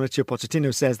 Boss Mauricio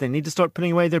Pochettino says they need to start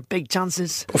putting away their big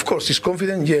chances. Of course, it's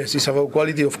confident, yes. It's about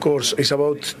quality, of course. It's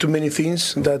about too many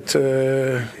things that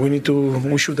we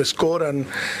should score, and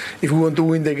if we want to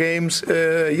win the games,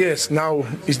 yes, now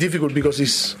it's difficult because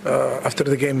it's after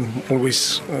the game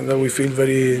always that we feel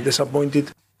very disappointed.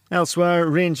 Elsewhere,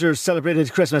 Rangers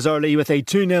celebrated Christmas early with a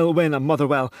 2-0 win at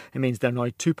Motherwell. It means they're now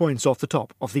 2 points off the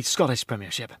top of the Scottish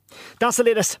Premiership. That's the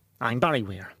latest. I'm Barry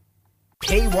Weir.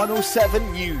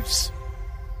 K107 News.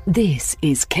 This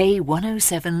is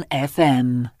K107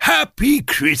 FM. Happy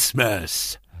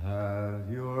Christmas!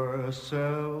 Have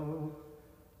yourself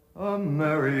a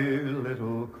merry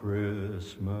little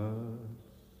Christmas.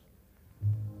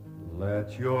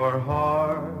 Let your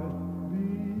heart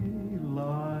be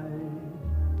light.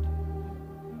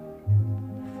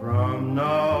 From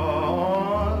now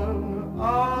on,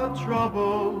 our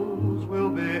troubles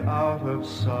will be out of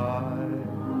sight.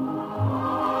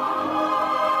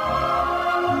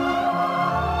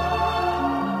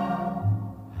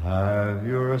 Have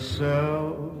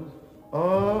yourself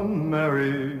a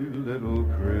merry little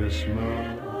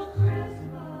Christmas.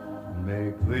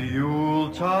 Make the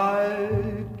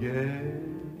Yuletide gay.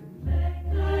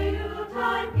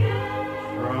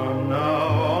 From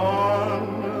now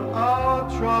on, our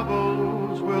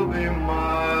troubles will be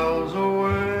miles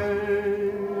away.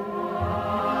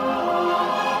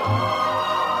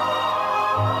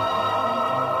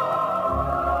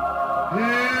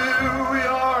 Here we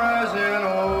are as in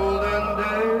olden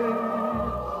days,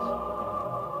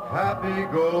 happy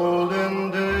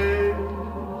golden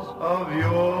days of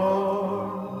yore.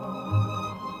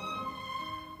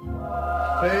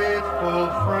 Faithful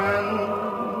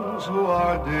friends who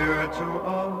are dear to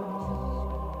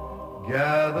us,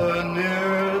 gather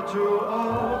near to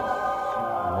us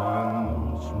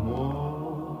once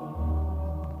more.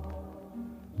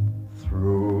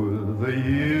 Through the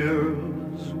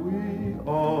years we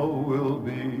all will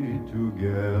be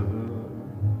together,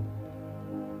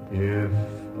 if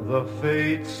the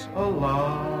fates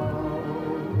allow.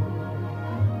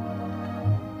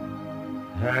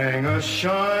 Hang a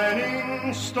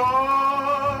shining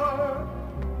star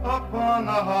upon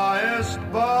the highest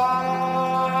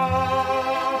bough,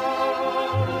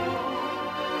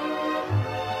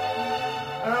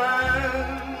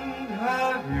 and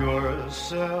have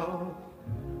yourself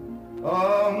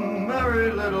a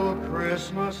merry little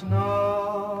Christmas now.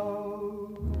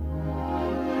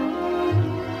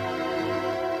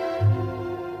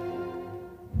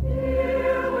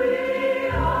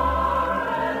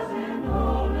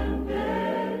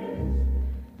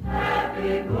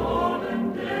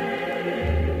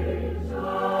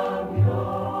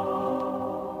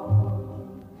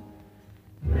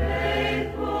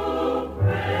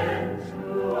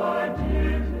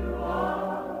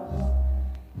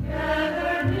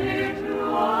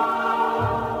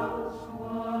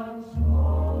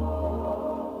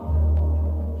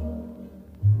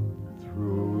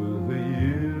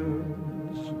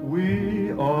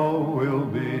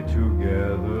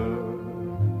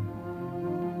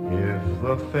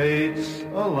 The fates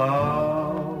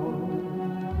allow.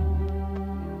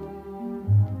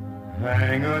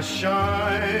 hang a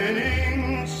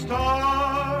shining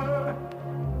star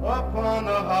upon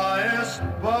the highest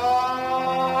bar.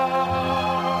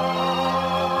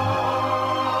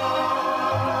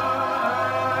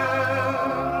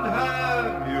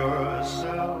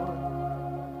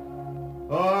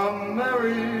 A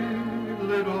merry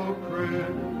little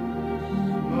Christmas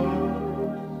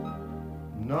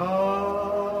now.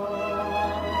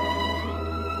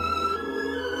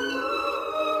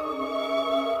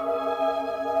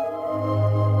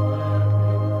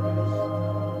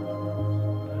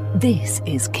 This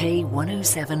is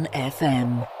K107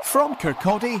 FM. From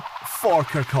Kirkcaldy, for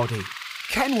Kirkcaldy.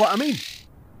 Ken what I mean?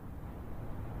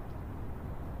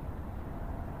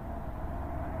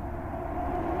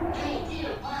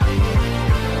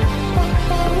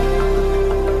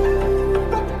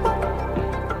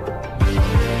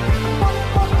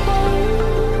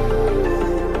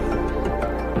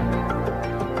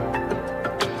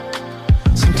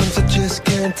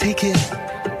 Take it.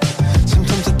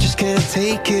 Sometimes I just can't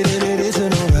take it, and it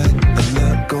isn't alright. I'm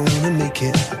not gonna make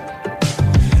it,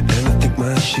 and I think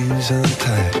my shoes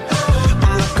untied.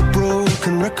 I'm like a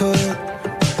broken record.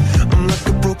 I'm like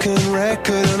a broken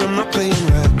record, and I'm not playing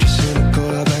right. Just cynical,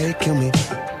 I bet it kill me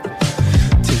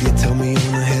till you tell me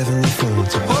on the heavenly phone.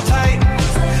 So hold tight,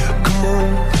 come on,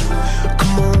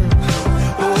 come on.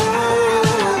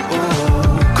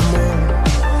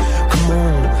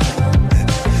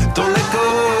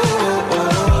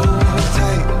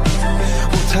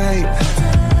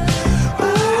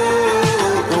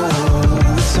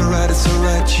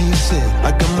 You said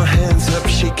I got my hands up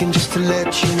shaking just to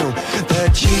let you know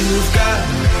that you've got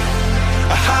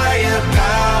a higher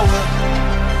power.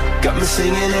 Got me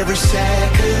singing every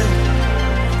second,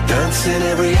 dancing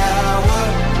every hour.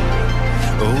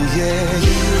 Oh yeah,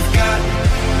 you've got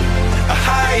a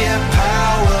higher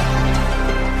power,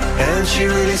 and she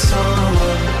really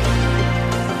someone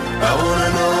I wanna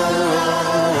know.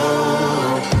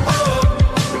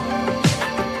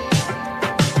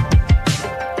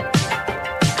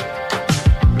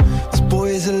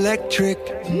 Electric.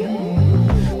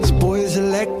 This boy is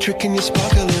electric, and you're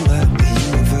sparkling like the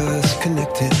universe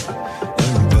connected.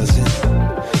 And I'm buzzing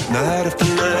night after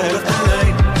night after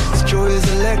night. This joy is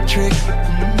electric.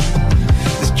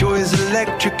 This joy is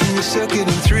electric, and you're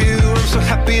circuiting through. I'm so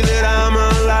happy that I'm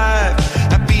alive.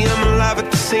 Happy I'm alive at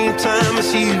the same time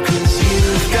as you, 'cause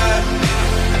you've got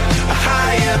a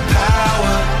higher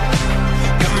power.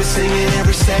 Got me singing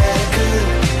every second,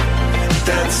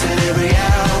 dancing every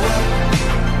hour.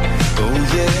 Oh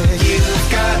yeah, you've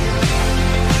got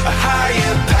a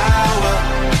higher power,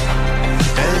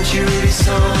 and you're really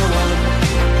someone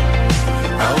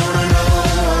I wanna know.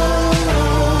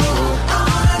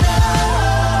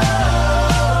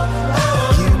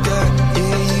 You got,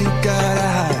 yeah, you got a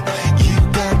high. You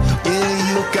got, yeah,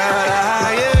 you got a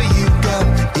higher. You got,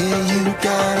 yeah, you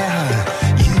got a high.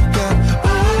 You got,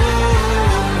 oh,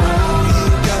 you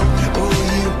got, oh,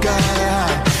 you got a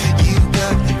high. You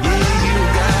got, yeah, you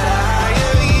got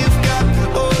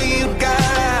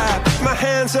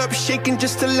hands up shaking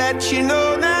just to let you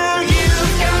know now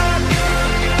you've got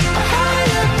a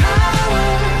higher power.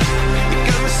 You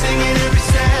got me singing every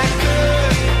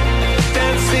second,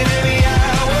 dancing every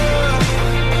hour.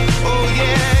 Oh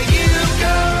yeah, you've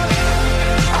got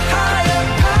a higher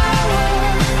power.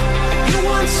 You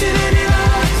once in any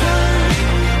lifetime.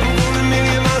 I'm going a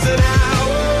million miles an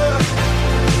hour.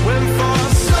 When for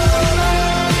so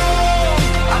long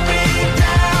I've been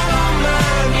down on my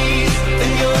knees,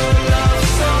 and you're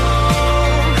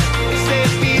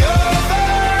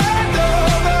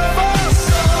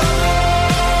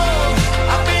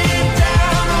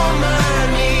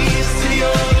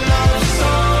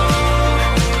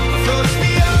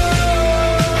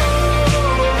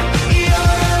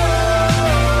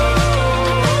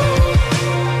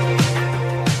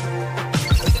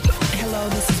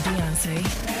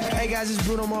This is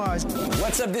Bruno Mars.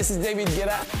 What's up? This is David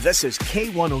Guetta. This is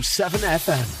K107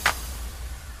 FM.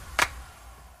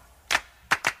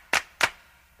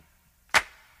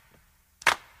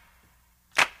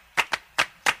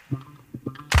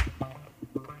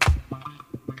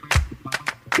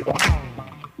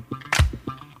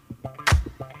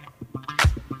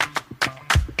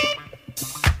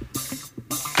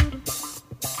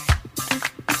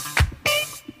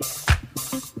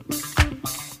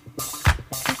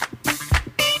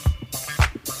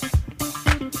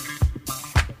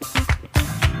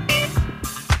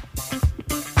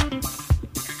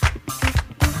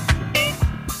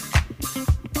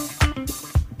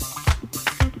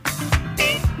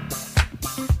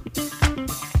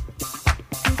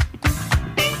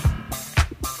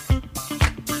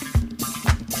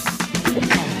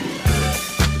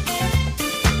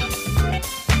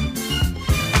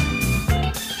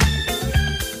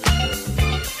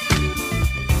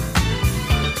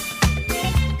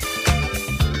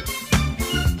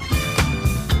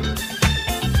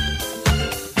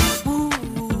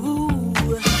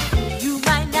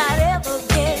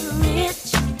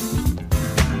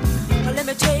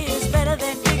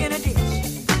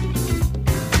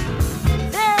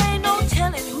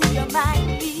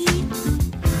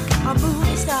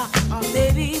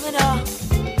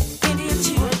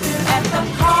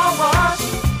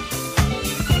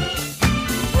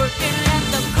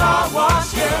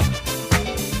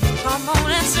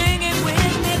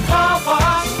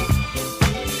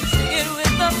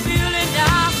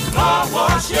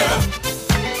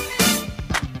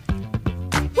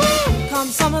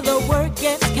 some of the work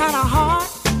gets kinda hard.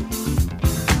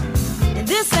 And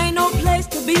this ain't no place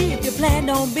to be if you plan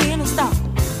on being a star.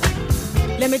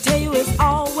 Let me tell you, it's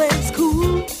always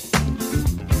cool.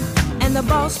 And the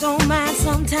boss don't mind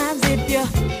sometimes if you're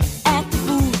at the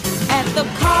food, at the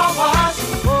car wash.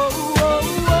 Whoa, whoa,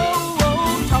 whoa,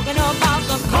 whoa. Talking about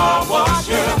the car wash,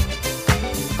 yeah.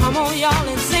 Come on, y'all,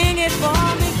 and sing it for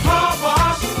me. Car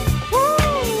wash. Woo,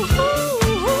 woo,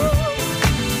 woo.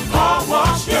 Car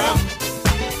wash, yeah.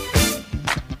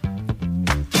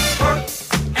 Work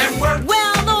and work.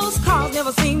 Well, those cars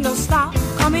never seem to stop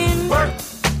coming. Work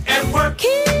and work.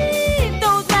 Keep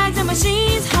those bags and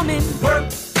machines humming.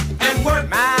 Work and work.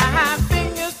 My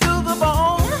fingers to the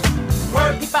bone.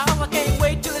 Work. If I can't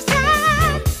wait till it's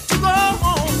time to go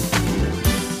home.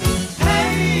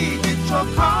 Hey, get your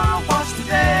car washed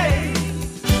today.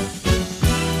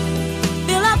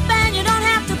 Fill up and you don't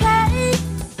have to pay.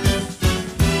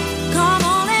 Come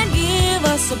on and give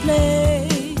us a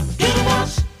play. Get a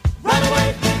wash right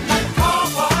away like a car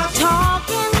wash.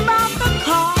 Talking about the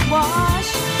car wash.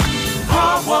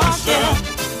 Car wash, yeah.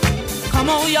 Come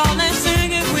on, y'all, and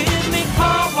sing it with me.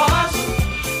 Car wash.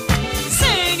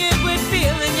 Sing it with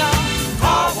feeling, y'all.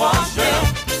 Car wash, yeah.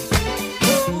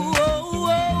 Whoa, whoa,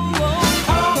 whoa, whoa.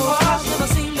 Those cars never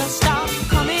seem to stop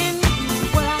coming.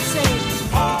 What I say,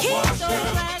 keep those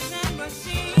bags and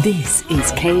machines. This is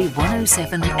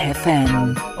K107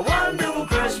 FM. A wonderful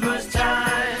Christmas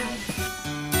time.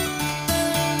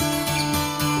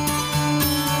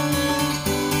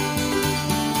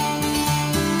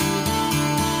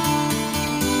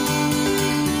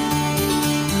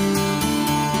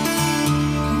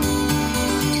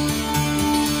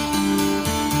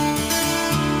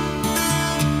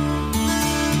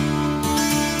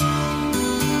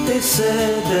 They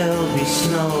said there'll be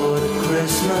snow at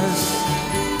Christmas.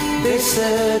 They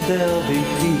said there'll be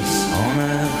peace on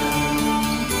earth.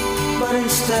 But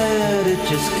instead it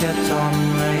just kept on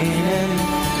raining.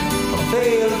 A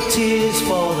veil of tears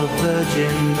for the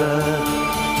virgin birth.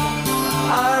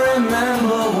 I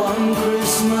remember one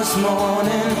Christmas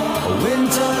morning, a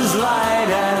winter's light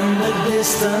and a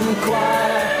distant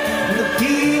choir, and the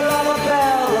peal of a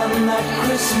bell and that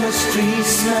Christmas tree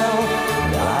smell,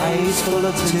 and eyes full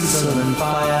of tinsel and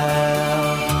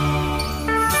fire.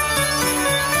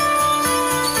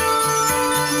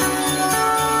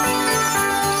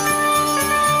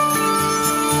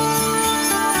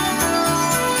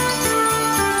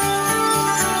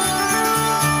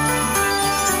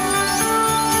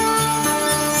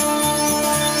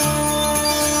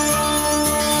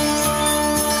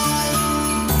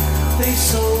 They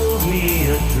sold me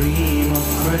a dream of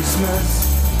Christmas.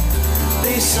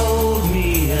 They sold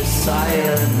me a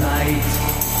silent night.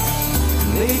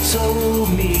 They told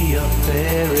me a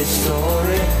fairy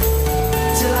story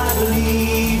till I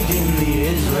believed in the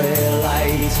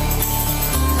Israelite.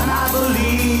 And I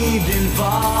believed in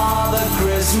Father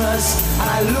Christmas. And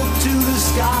I looked to the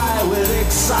sky with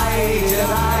excited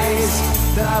eyes.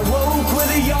 Then I woke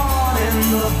with a yawn in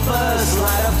the first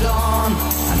light of dawn.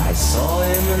 And I saw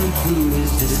him and through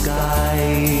his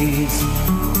disguise.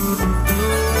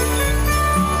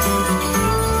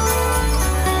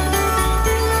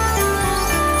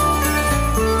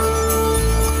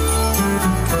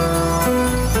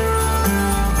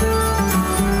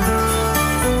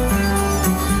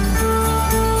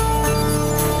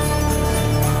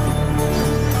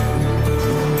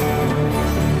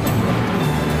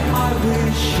 I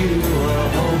wish you a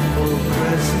hopeful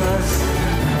Christmas.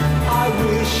 I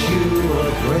wish you a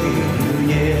great new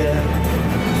year.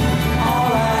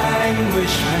 All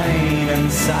anguish, pain and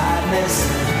sadness,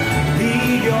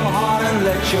 lead your heart and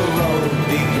let your road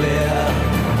be clear.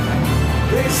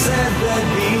 They said there'd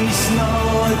be snow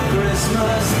at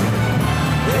Christmas.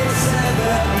 They said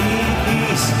there'd be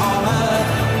peace on earth.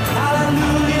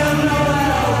 Hallelujah,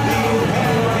 Noel, be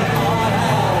heaven on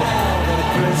hell. The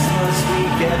Christmas we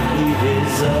get we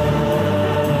deserve.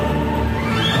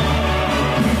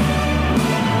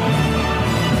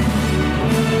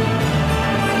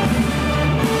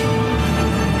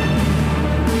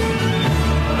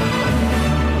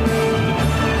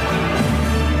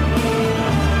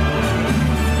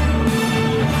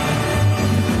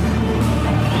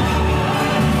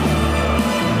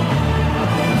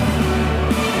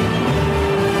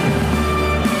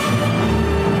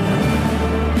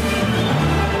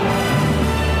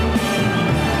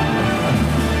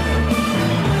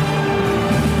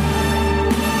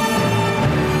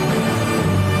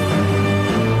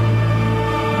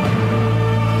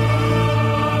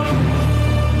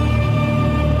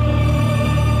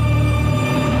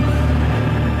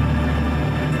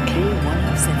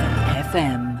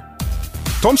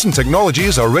 Thomson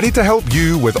Technologies are ready to help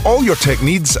you with all your tech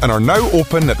needs and are now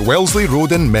open at Wellesley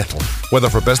Road in Metal.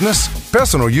 Whether for business,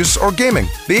 personal use or gaming,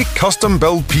 they custom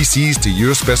build PCs to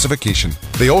your specification.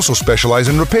 They also specialise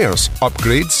in repairs,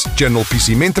 upgrades, general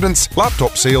PC maintenance,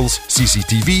 laptop sales,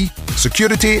 CCTV,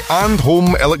 security and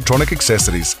home electronic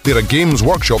accessories. They're a games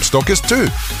workshop stockist too.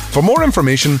 For more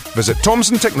information, visit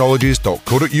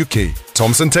thomsontechnologies.co.uk.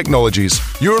 Thomson Technologies,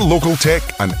 your local tech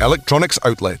and electronics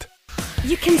outlet.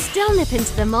 You can still nip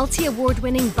into the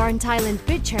multi-award-winning Burnt Island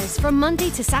Butchers from Monday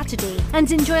to Saturday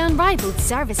and enjoy unrivaled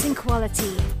service and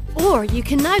quality. Or you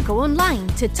can now go online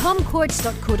to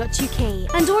tomcords.co.uk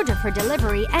and order for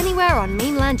delivery anywhere on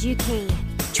mainland UK.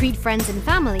 Treat friends and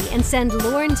family and send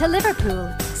Lauren to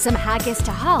Liverpool, some haggis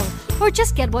to Hull, or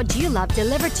just get what you love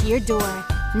delivered to your door.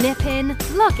 Nip in,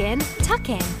 log in, tuck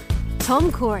in.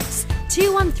 Tom Cords,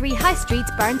 213 High Street,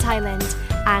 Burnt Island,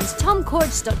 and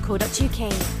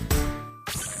tomcords.co.uk.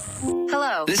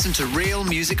 Hello. Listen to real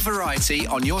music variety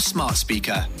on your smart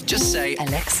speaker. Just say,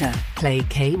 Alexa, play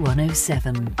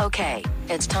K107. okay,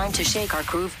 it's time to shake our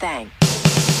groove thing.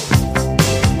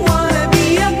 Wanna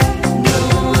be up,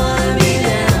 don't wanna be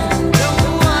down,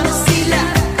 don't wanna see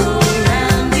life go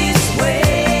round this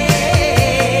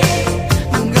way.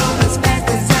 I'm going as fast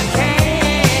as I can.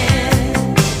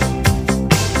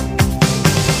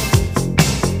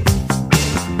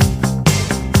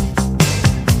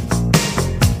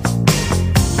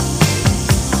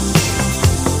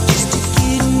 Just a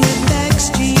kid in the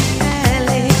backstreet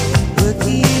alley,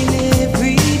 working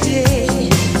every day.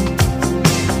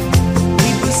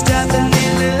 People stop and they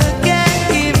look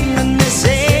at him and they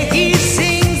say he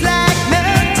sings like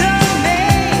Milton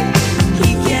May.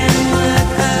 He can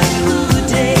work a good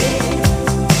day.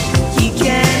 He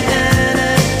can earn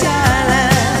 $1.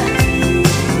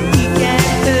 He can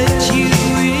hurt you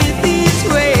with his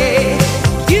way.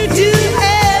 You do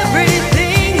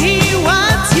everything he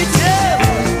wants you to.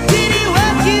 Did he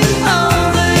work you all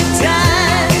the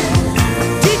time?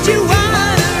 Did you wanna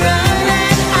run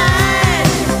and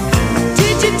hide?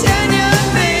 Did you turn your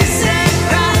face and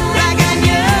cry like I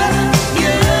knew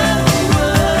you would?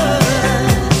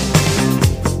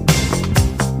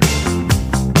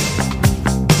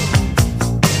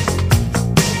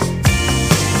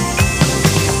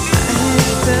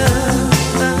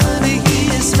 Under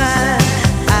his smile,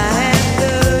 I have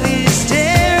heard his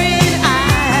staring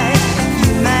eye.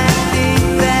 You might think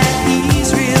that he's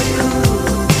real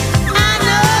cool. I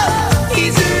know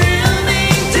he's a real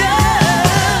mean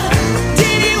dog.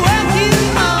 Did he work you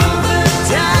all the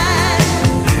time?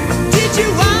 Did you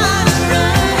wanna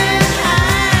run and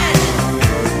hide?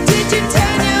 Did you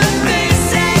turn your face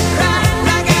and cry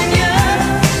like I knew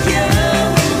you would?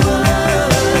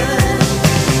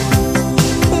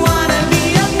 Wanna be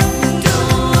up,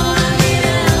 don't wanna be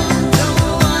down, don't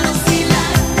wanna see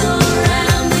life go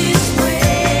round this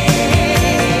way.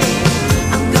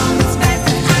 I'm going as fast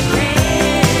as I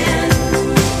can.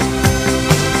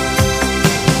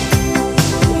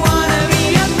 Wanna be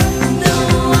up,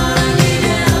 don't wanna be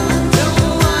down, don't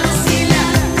wanna see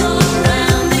life go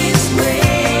round this way.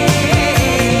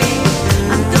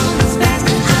 I'm going as fast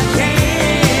as I can.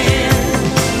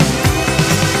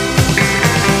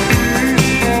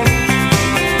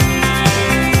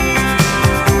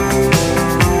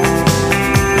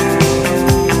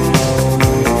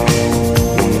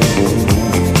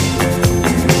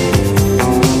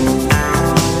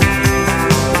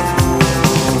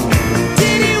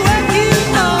 Did he work you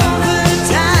all the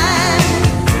time?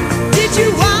 Did you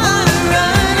wanna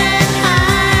run and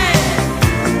hide?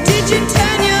 Did you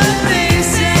turn your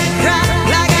face and cry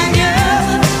like I knew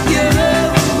you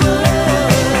would?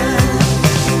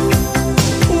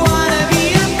 Wanna be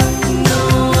up,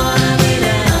 don't wanna be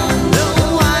down, don't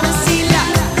wanna see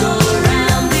life go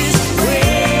round this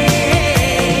way.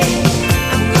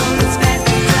 I'm going as fast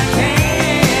as I can.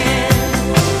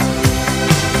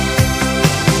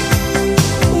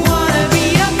 Wanna be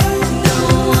up,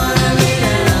 don't wanna be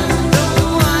down, don't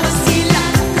wanna see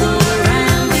life go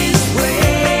round this way.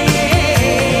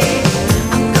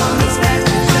 I'm going as fast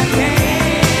as I can.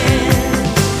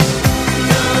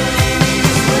 Don't leave me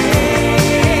this way.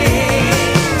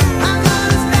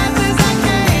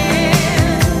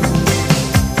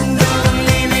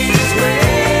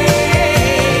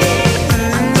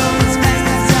 I'm going as fast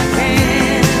as I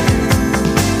can.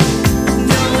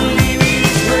 Don't leave me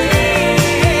this way.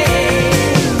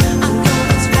 I'm going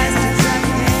as fast as I can. Don't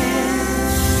leave me this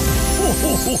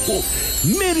way.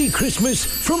 Merry Christmas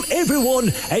from everyone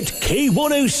at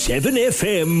K107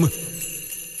 FM.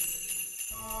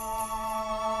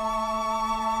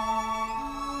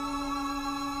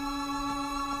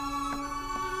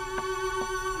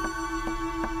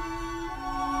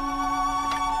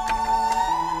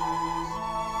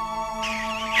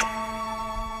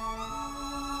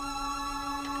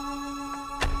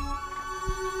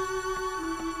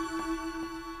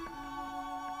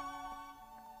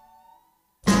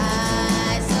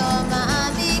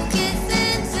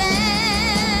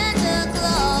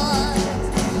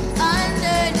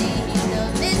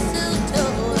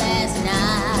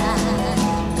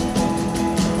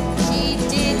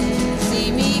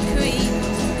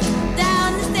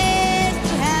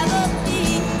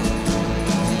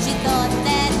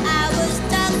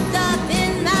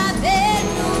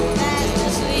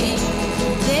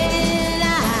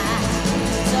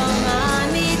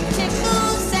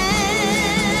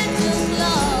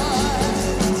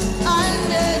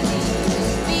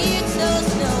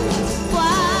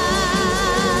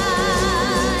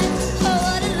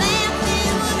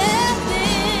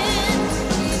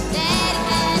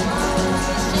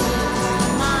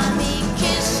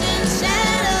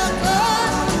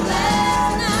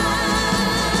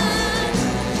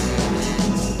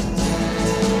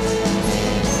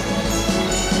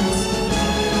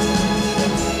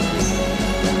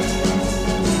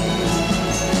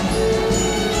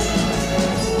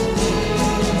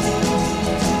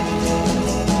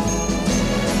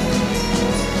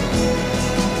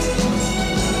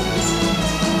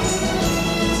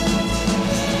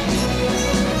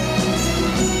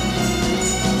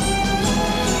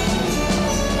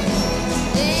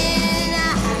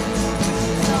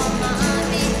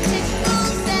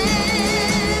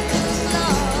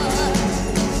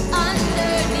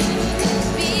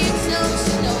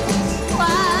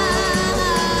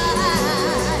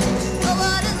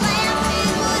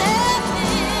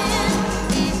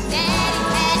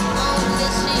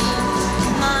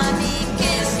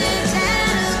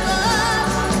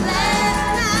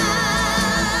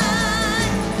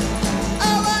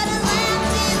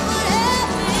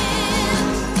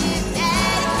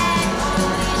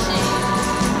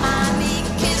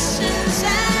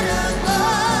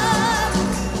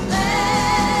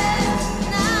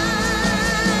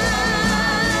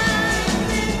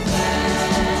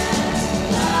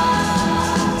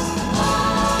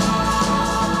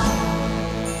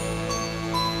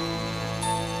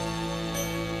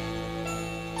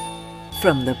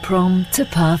 From the prom to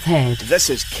Pathhead. This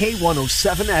is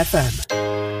K107 FM.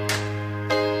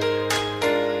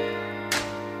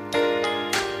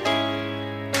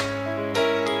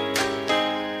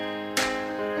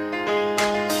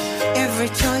 Every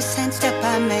choice and step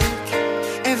I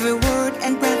make, every word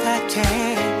and breath I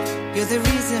take, you're the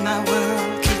reason my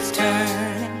world keeps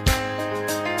turning.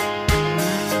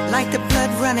 Like the blood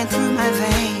running through my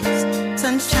veins,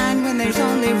 sunshine when there's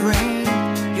only rain,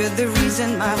 you're the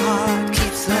reason my heart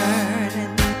keeps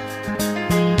learning.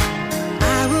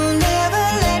 I will never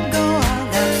let go of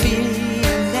that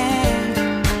feeling,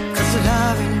 'cause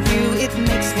loving you, it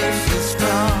makes me feel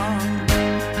strong.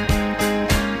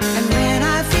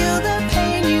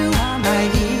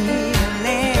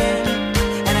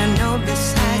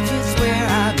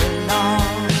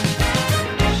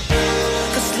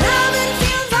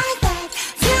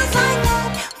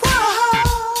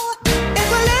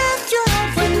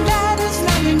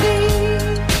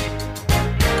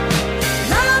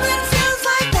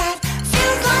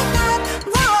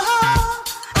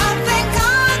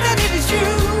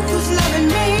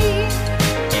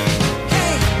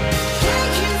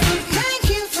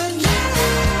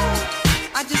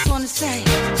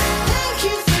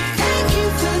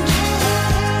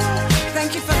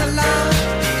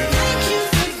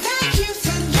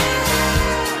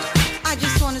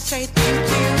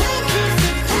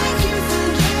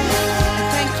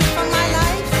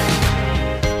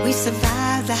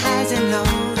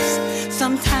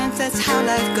 Sometimes that's how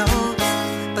life goes,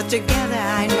 but together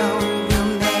I know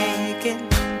we'll make it.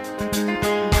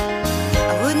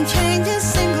 I wouldn't change a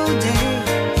single day,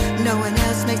 no one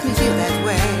else makes me feel that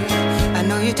way. I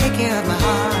know you take care of my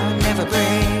heart, never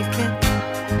break it.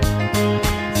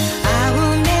 I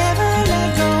will never let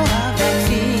go of that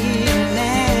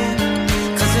feeling,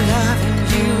 'cause loving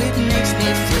you, it makes me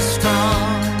feel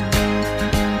strong.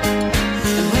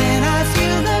 And when I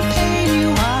feel the pain, you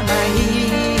are my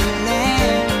healing.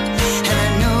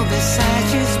 Beside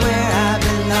you's where I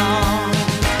belong.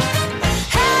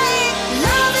 Hey,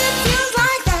 love, it feels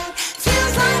like that,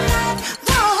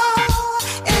 whoa.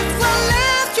 It will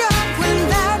lift you up when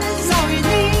that is all you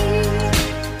need.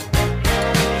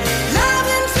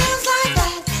 Loving feels like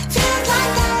that,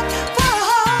 whoa.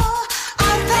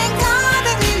 I thank God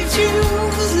that it's you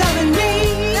who's loving me.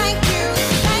 Thank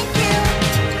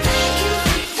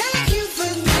you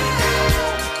for that.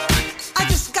 I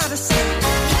just gotta say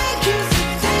thank you.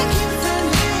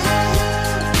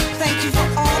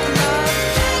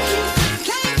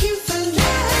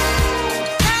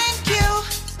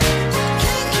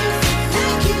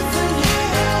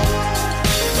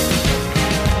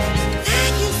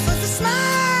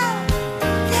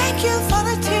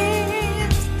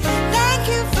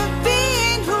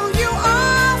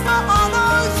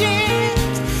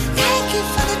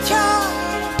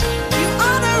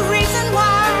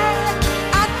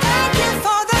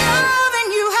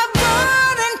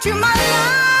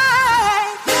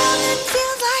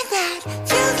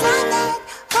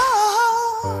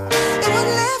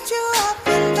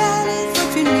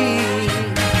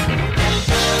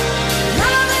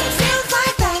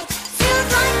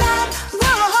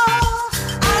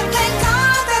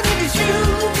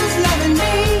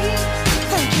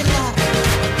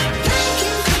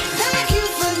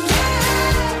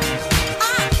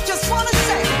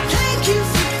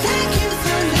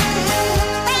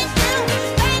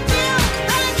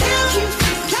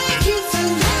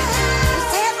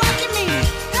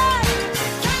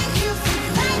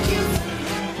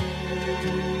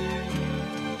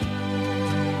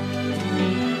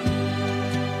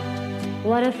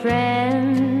 What a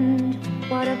friend,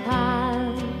 what a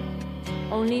pal.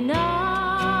 Only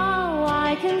now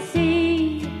I can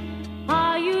see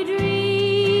how you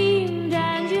dreamed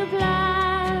and you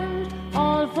planned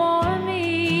all for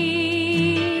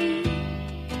me.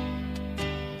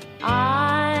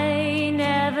 I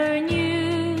never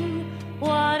knew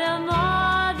what a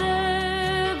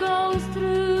mother goes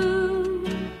through.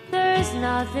 There's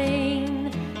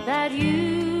nothing that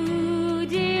you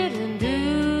didn't do.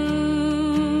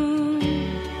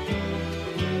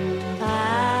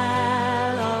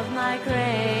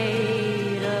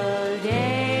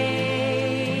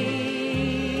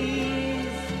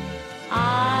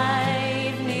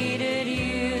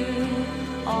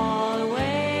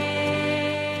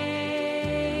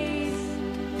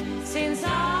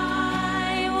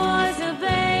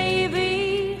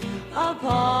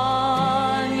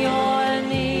 Upon your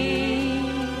knee,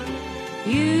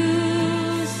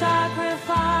 you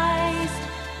sacrificed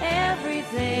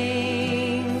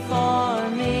everything for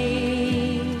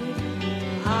me.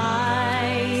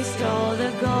 I stole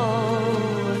the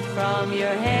gold from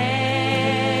your hair.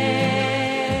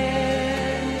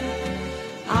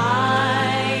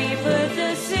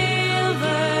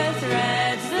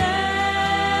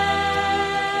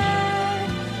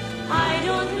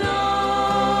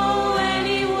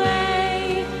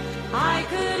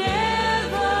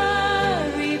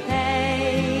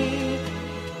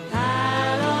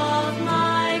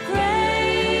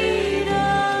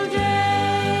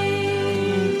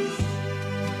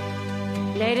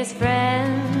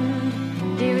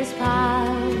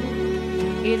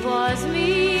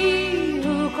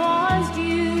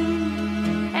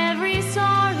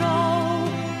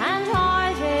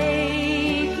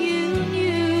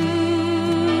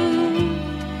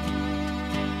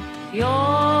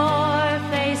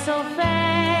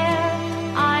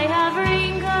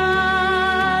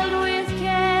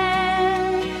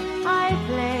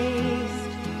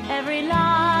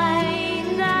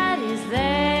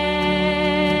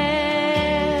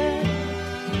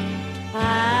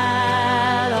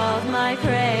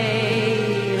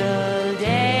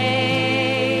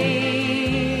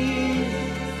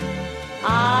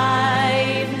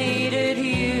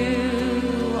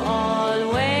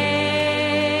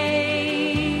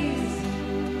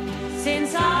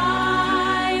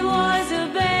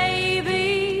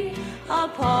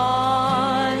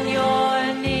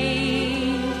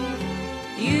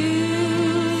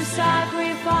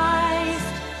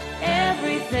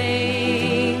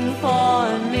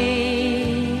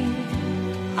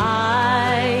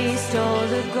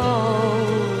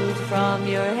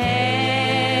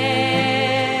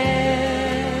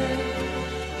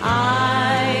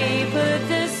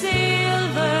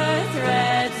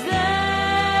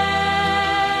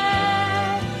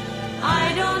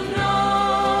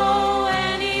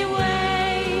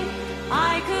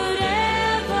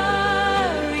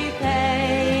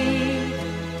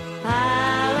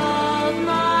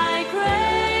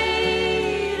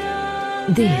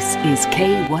 This is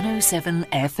K107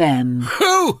 FM.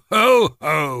 Ho, ho,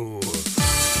 ho!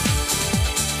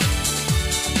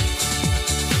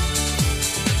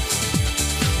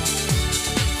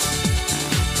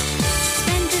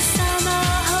 Spend the summer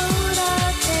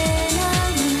holding a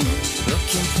room.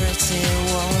 Looking pretty,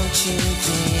 won't you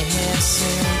be here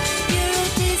soon? You're a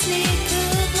Disney,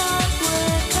 could not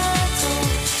work at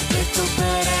all. Little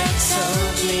bird had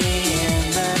told me in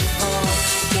the fall.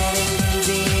 Getting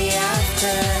groovy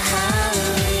after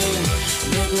Halloween.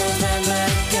 Mid-November,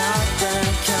 got the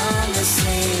come to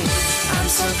see. I'm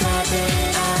so glad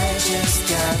that I just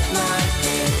got my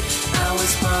pick. I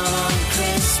was born on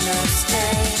Christmas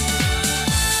Day.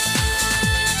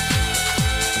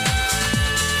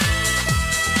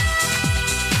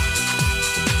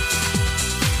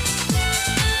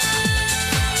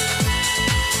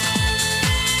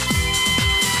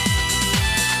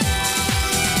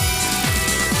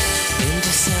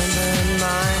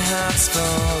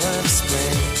 Full of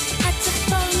spring. Had to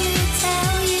phone you,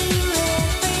 tell you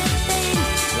everything.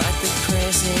 Like the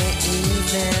crazy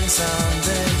evenings on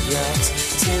the yacht.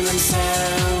 Tim and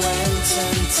Sarah went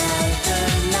and tied the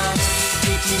knot.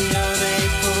 Did you know they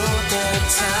pulled the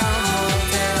town hall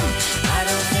down? I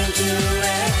don't think you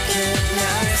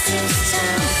recognize this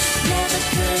town. Never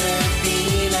could have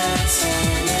been a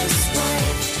tennis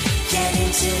wife. Get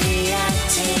into the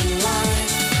acting life.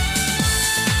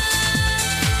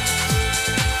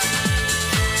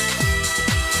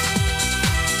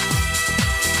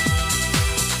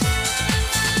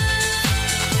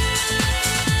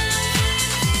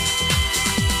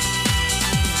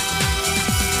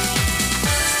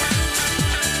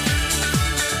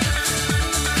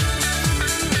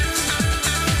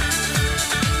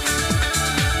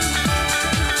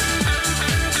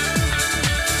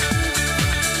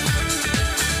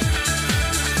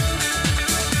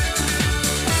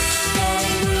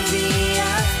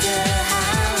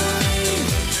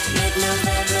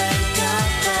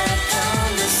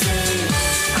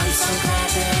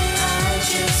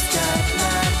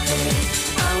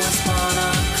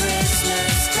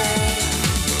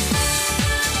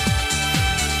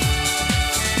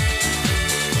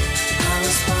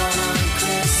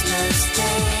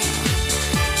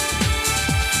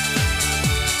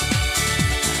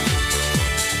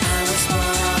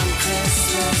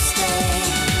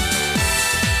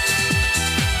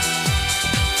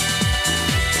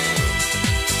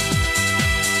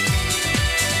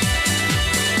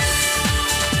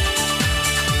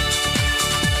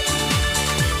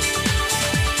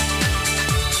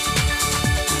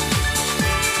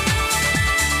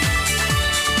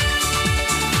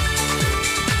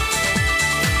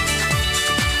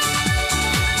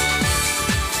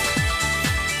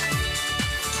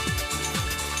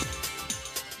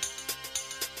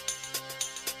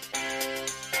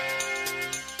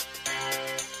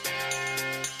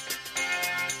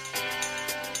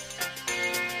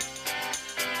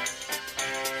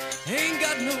 Ain't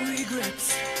got no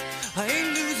regrets. I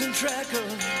ain't losing track of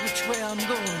which way I'm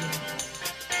going.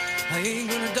 I ain't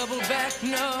gonna double back,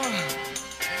 no.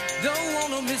 Don't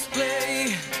wanna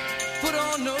misplay. Put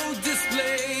on no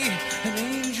display. An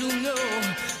angel, no,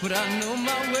 but I know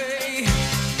my way.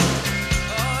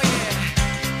 Oh yeah.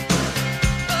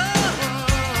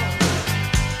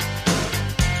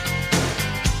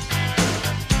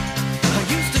 I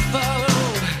used to follow.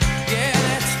 Yeah,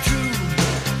 that's true.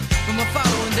 But my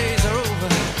following days are over.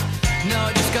 Now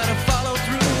I just gotta follow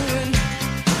through. And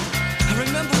I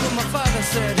remember what my father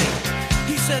said.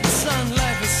 He said, son,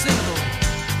 life is simple.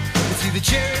 It's either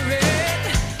cherry red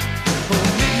or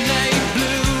midnight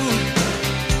blue.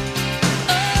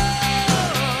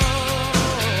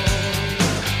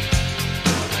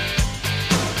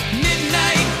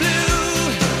 Midnight blue.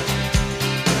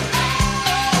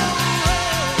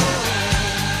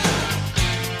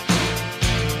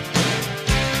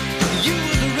 You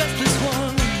were the restless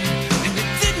one, and you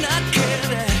did not care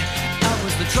that I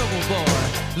was the trouble boy,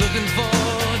 looking for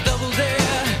double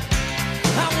dare.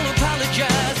 I won't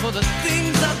apologize for the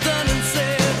things I've done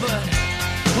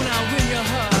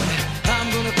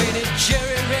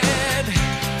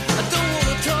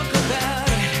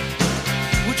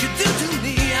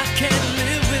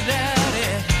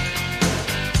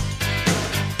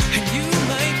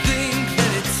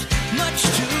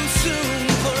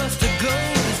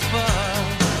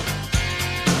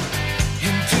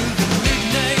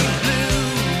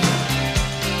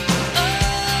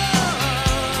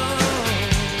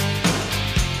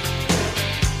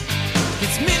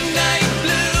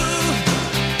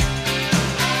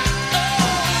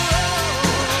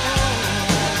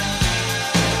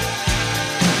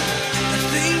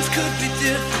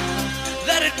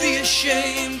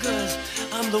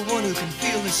I'm the one who can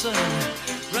feel the sun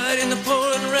right in the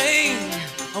pouring rain.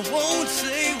 I won't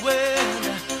say when,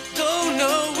 don't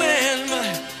know when,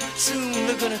 but soon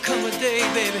there's gonna come a day,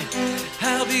 baby,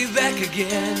 I'll be back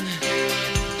again.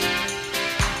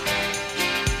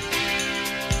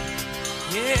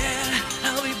 Yeah,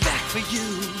 I'll be back for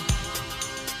you.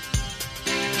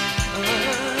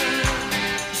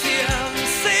 See, I'm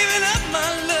saving up my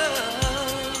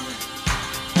love.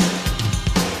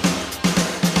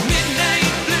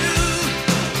 Midnight blue.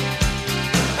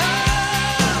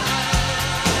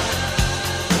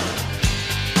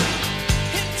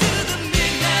 Into the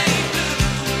midnight blue.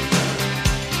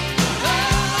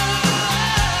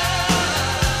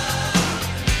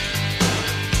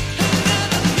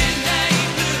 Another midnight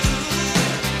blue.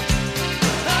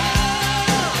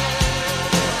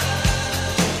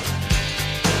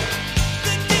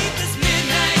 The deepest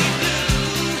midnight blue.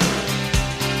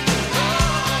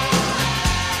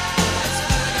 That's what I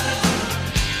gotta do.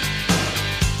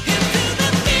 Into the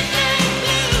midnight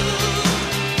blue.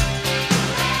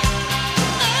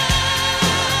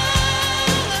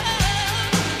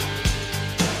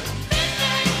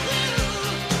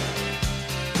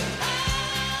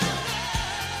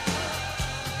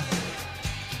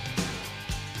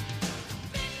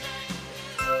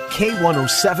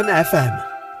 K107 FM.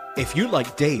 If you're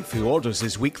like Dave, who orders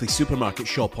his weekly supermarket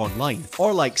shop online,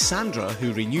 or like Sandra,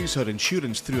 who renews her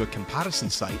insurance through a comparison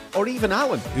site, or even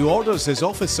Alan, who orders his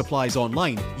office supplies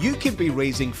online, you can be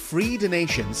raising free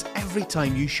donations every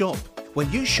time you shop. When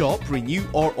you shop, renew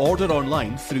or order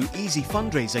online through Easy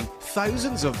Fundraising,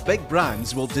 thousands of big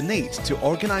brands will donate to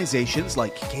organisations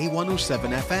like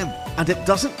K107 FM. And it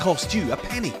doesn't cost you a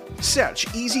penny.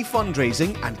 Search Easy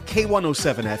Fundraising and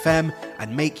K107 FM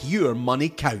and make your money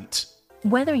count.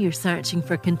 Whether you're searching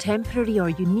for contemporary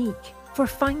or unique, for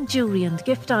fine jewellery and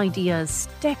gift ideas,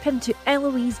 step into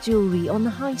Eloise Jewellery on the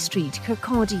High Street,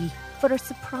 Kirkcaldy, for a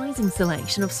surprising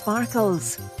selection of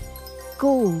sparkles.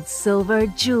 Gold, silver,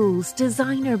 jewels,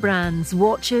 designer brands,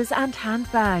 watches and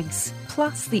handbags,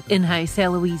 plus the in-house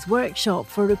Eloise workshop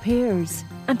for repairs,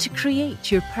 and to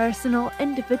create your personal,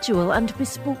 individual and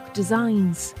bespoke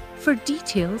designs. For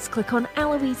details, click on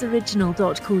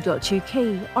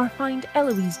eloiseoriginal.co.uk or find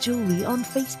Eloise Jewellery on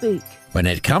Facebook. When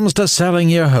it comes to selling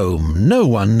your home, no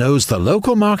one knows the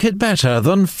local market better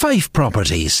than Fife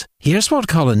Properties. Here's what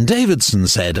Colin Davidson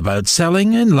said about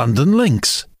selling in London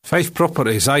Links. Fife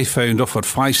Properties, I found, offered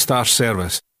 5-star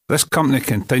service. This company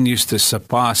continues to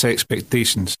surpass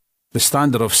expectations. The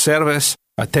standard of service,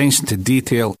 attention to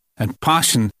detail and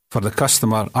passion for the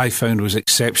customer I found was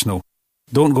exceptional.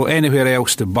 Don't go anywhere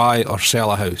else to buy or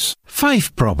sell a house.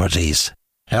 Fife Properties,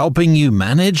 helping you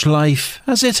manage life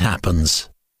as it happens.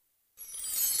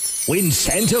 When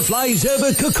Santa flies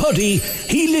over Kirkcaldy,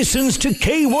 he listens to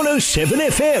K107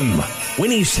 FM.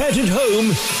 When he's sat at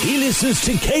home, he listens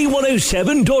to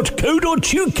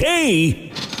K107.co.uk.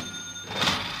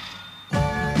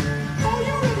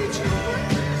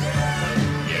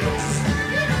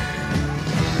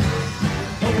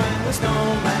 When the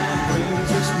snowman brings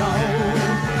the snow,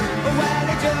 well,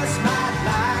 he just might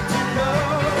like to know.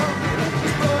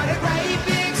 He's put a great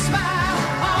big smile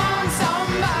on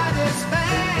somebody's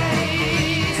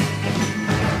face.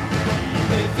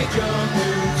 If you jump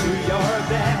into your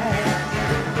bed,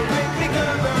 quickly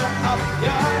cover up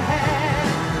your head.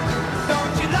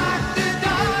 Don't you lock the door.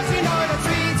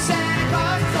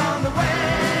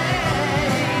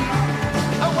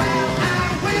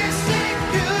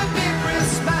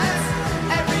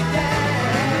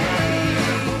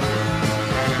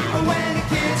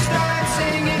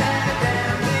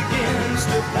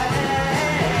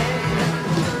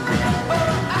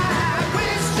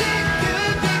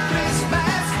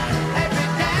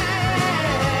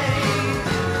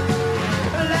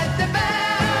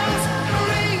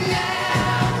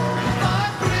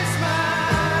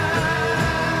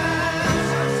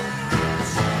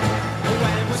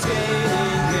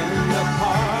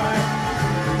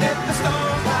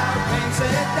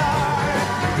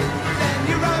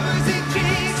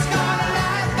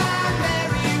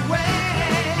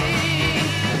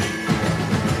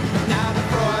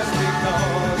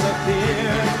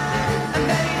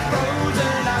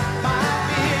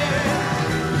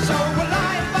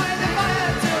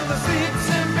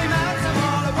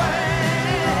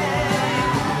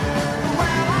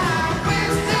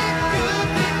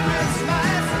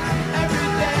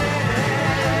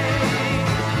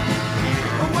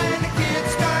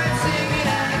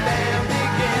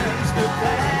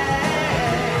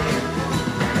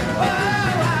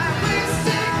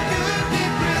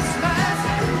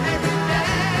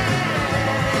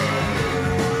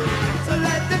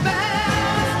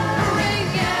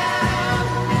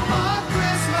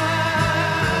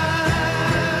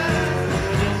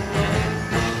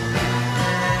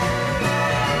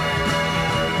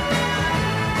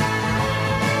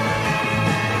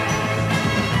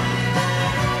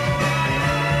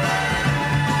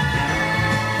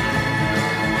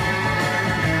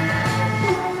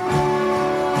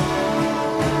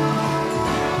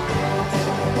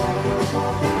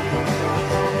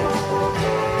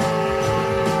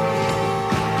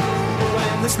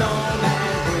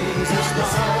 snowman brings the snow.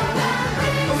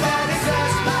 That is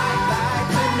just my life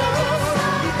to know.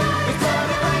 We put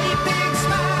a great big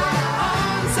smile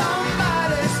on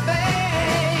somebody's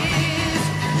face.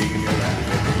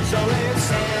 So if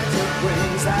Santa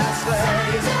brings that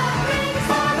sleigh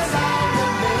all along the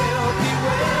Milky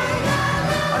Way,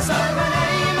 I saw the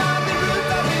name of the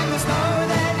rooftop in the snow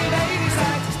that he ladies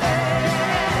like to stay.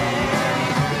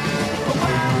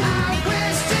 Well, I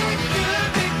wish it could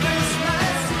be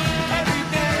Christmas every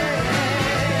day.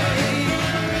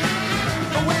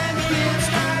 When the kids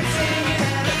start singing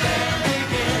and the band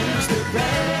begins to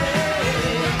play.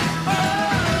 Oh,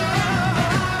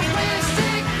 I wish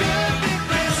it could be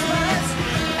Christmas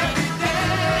every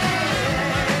day.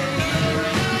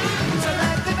 So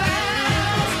let the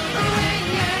bells ring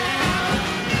out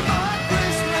for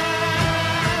Christmas.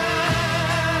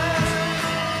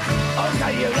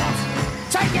 Okay, you lot,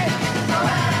 take it.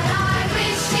 I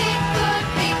wish it could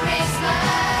be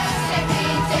Christmas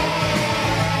every day.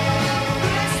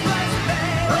 Christmas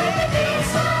Day. When the bees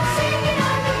start singing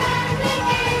and the band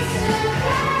begins to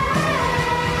play.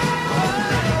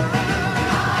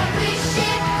 I wish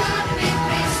it could be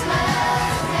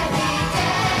Christmas every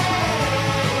day.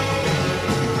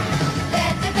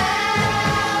 Let the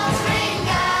bells ring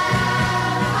out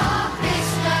for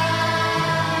Christmas.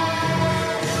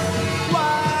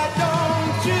 Why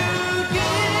don't you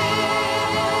give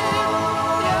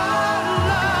your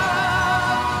love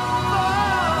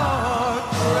for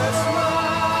Christmas?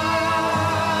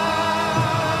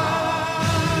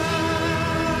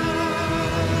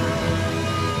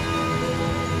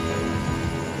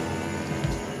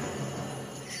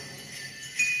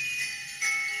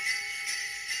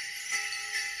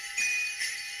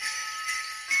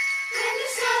 When the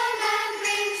snowman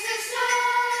brings the snow,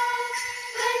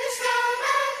 when the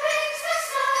snowman brings the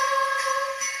snow,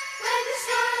 when the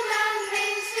snowman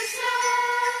brings the snow,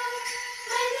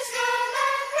 when the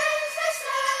snowman brings the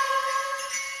snow,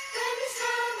 when the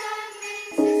snowman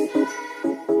brings the snow.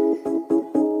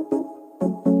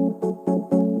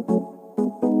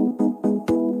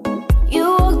 You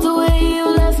walked away, you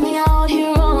left me out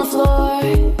here on the floor.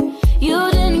 You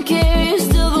didn't care, you're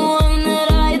still the one that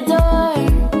I adore.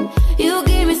 You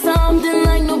gave me something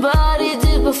like nobody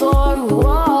did before.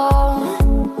 Whoa,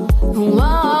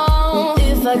 whoa.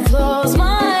 If I close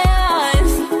my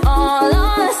eyes, all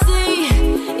I see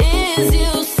is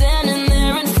you standing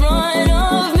there in front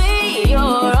of me.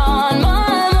 You're on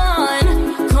my mind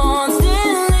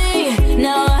constantly.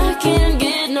 Now I can't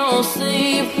get no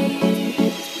sleep.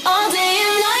 All day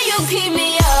and night you keep me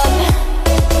up,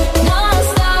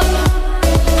 non-stop.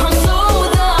 I'm so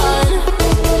done.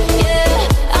 Yeah,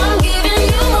 I'm giving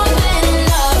you more than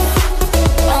enough.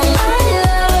 Oh my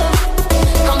love,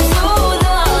 I'm so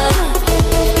done.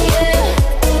 Yeah,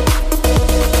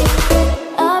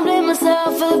 I blame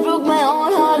myself, I broke my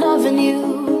own heart loving you.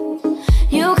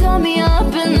 You cut me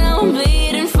up and now I'm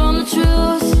bleeding from the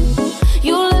truth.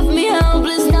 You left me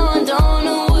helpless, now I don't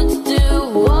know what to do.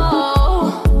 Whoa,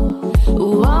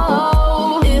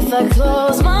 whoa. If I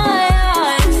close my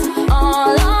eyes,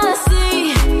 all I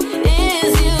see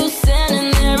is you standing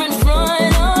there in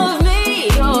front of me.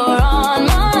 You're on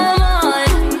my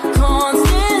mind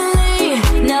constantly.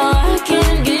 Now I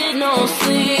can't get no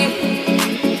sleep.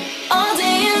 All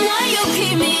day and night you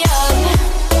keep me up,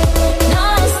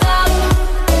 non-stop.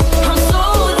 I'm so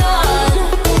done.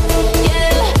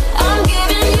 Yeah, I'm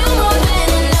giving you more than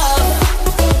enough.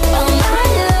 Oh my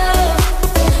love,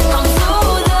 I'm so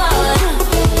done.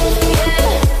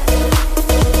 Yeah.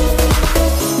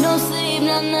 No sleep,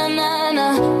 na na na na.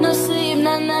 No sleep,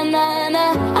 na na na na.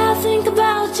 I think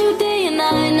about you day and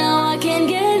night. Now I can't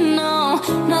get no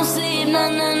sleep, na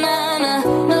na na na.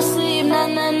 No sleep, na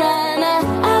na na na.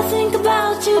 I think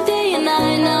about you day and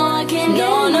night. Now I can't get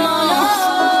no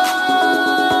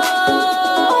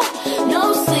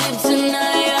sleep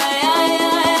tonight.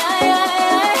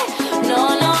 No,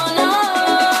 no, no.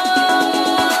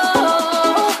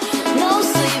 No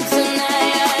sleep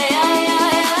tonight.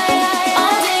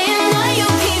 All day and night you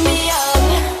keep me up,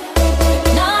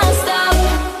 non-stop.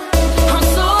 I'm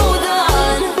so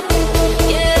done.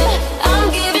 Yeah, I'm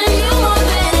giving you more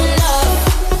than enough.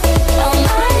 Oh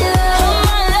my love,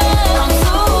 I'm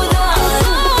so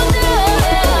done.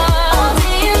 Yeah, all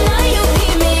day and night you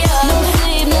keep me up. No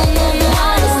sleep, na na na.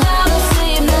 Non-stop, no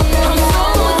sleep, na na na. I'm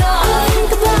so done. I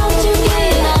think about you day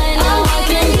and night. Now I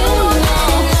can't get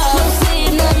no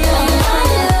sleep, na na na.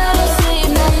 No sleep,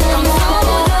 na na na. I'm so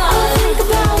done. I think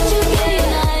about you day and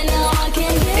night. Now I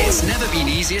can't get. It's never been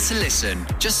easier to listen.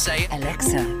 Just say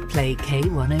Alexa, play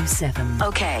K107.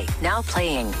 OK, now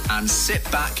playing. And sit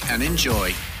back and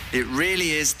enjoy. It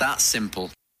really is that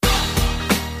simple.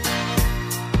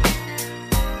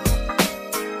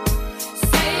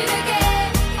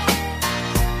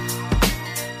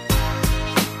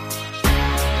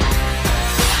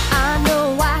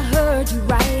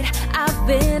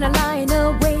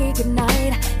 at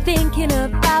night, thinking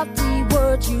about the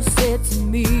words you said to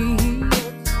me.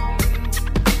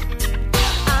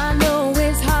 I know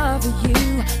it's hard for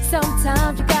you.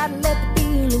 Sometimes you gotta let the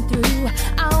feeling through.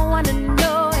 I wanna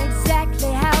know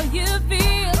exactly how you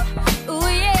feel. Oh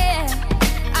yeah,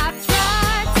 I've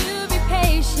tried to be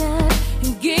patient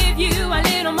and give you a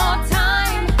little more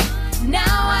time.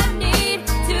 Now I need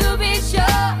to be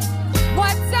sure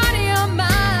what's on your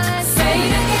mind. Say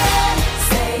it again,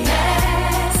 say it.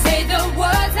 Say the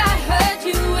words I heard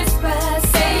you whisper.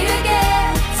 Say it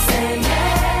again, say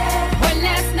it. When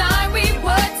last night we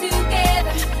were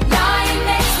together, lying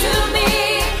next to me,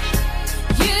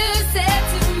 you said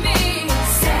to me,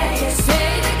 say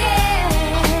it again.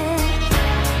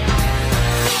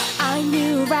 I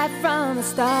knew right from the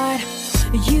start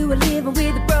you were living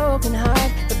with a broken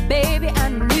heart, but baby, I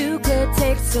knew could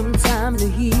take some time to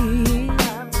heal.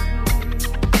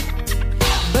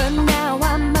 But now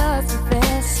I must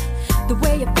confess, the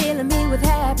way you're filling me with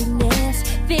happiness,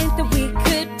 think that we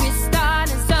could be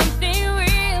starting something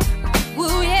real.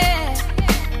 Ooh yeah,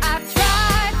 I've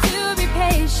tried to be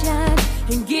patient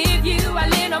and give you a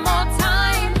little more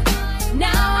time.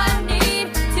 Now I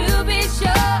need to be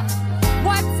sure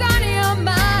what's on your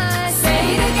mind. Say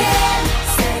it again,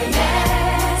 say it.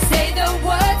 Say the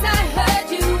words I heard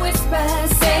you whisper.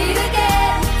 Say it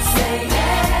again, say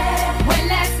it. When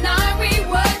last night we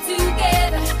were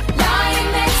together, lying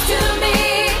next to me,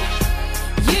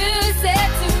 you said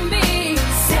to me,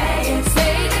 say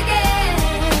it again.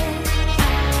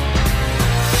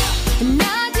 And I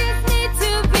just need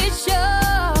to be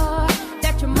sure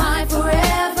that you're mine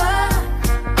forever.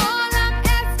 All I'm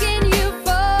asking you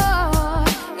for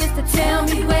is to tell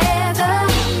me whether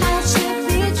I should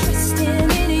be trusting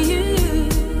in you.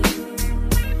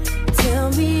 Tell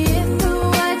me if the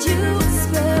words you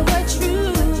whisper were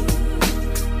true.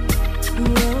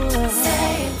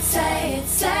 Say it, say it,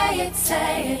 say it, say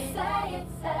it.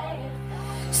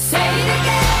 Say it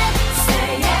again, say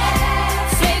it.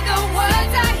 Say the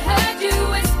words I heard you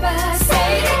whisper. Say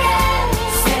it again,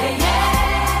 say it.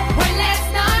 When last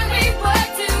night we were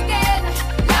together,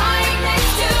 lying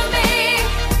next to me,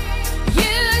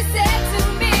 you said to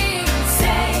me,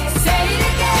 say it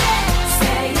again,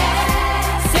 say it.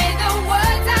 Say the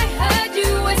words I heard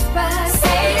you whisper.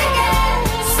 Say it again,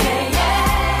 say it.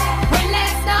 When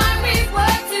last night we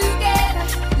were together,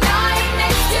 lying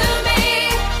next to me,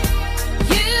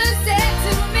 you said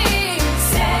to me,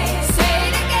 say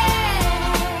it again.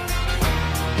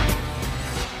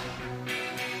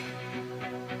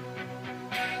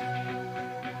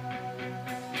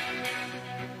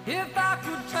 If I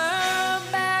could turn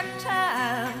back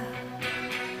time,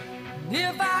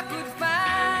 if I could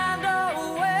find a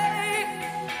way,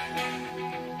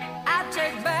 I'd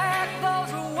take back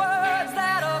those words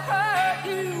that have hurt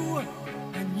you,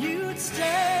 and you'd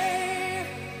stay.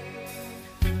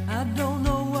 I don't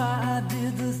know why I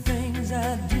did the things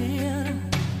I did.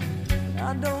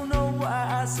 I don't know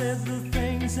why I said the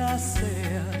things I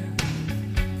said.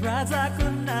 Pride's like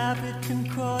a knife, it can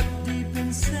cut deep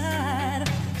inside.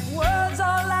 Words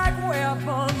are like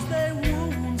weapons, they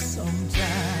wound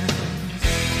sometimes.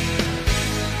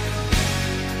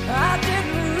 I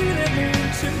didn't really mean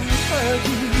to hurt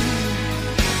you.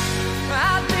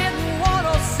 I didn't want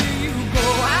to see you go.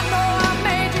 I know I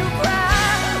made you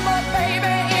cry, but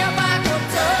baby, if I could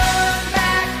turn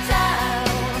back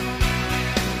time,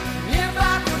 if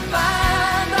I could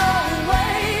find a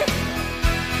way,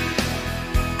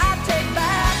 I'd take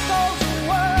back those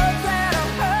words that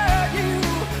have hurt you.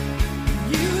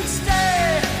 You'd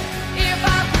stay. If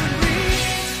I could reach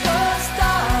the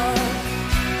stars,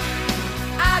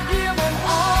 I'd give them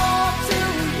all to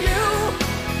you.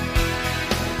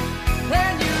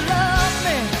 Then you love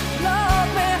me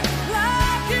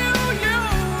like you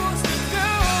used to do.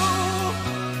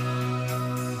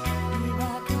 If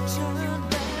I could turn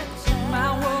back time, my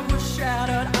world was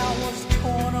shattered, I was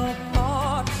torn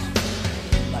apart.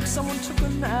 Like someone took a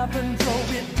knife and drove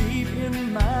it deep in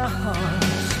my heart.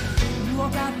 You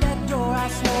walked out that door, I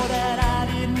swore that I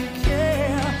didn't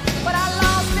care, but I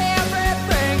lost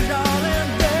everything, darling,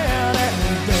 there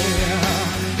and there.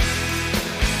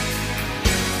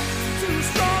 Too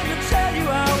strong to tell you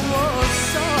I was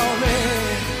sorry,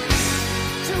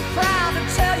 too proud to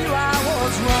tell you I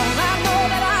was wrong. I know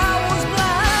that I was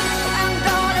blind, and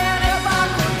darling, if I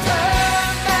could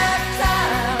turn back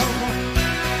time,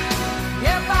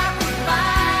 if I could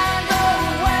find a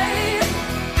way,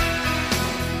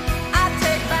 I'd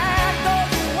take back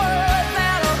those words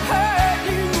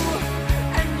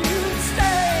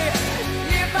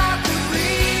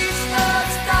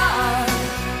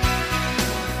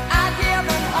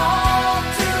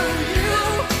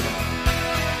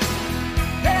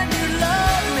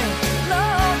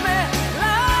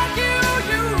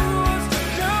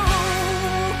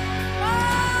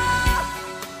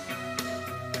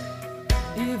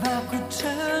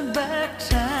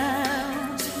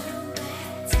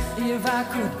If I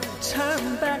could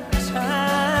turn back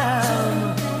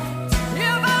time. If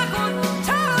I could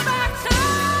turn back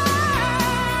time.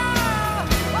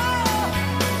 Oh,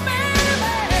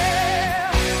 baby.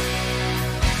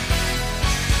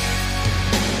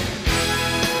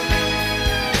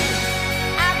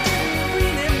 I didn't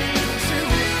really mean to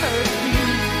hurt you.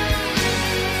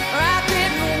 I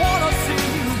didn't want to see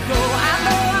you go. I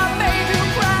know I made you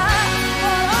cry.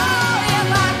 But oh, if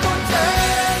I could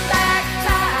turn back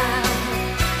time.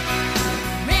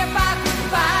 If I could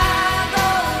find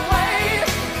a way,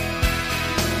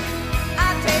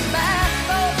 I'd take back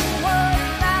those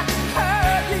words I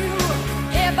heard you.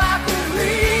 If I could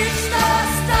reach the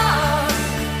stars,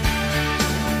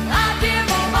 I'd give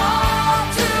them all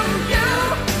to you.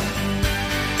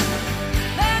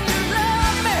 Then you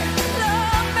love me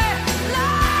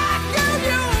like you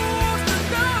used to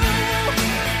do.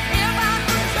 If I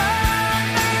could turn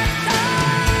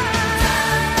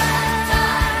back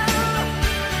time.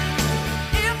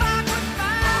 If I could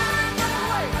find a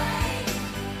way.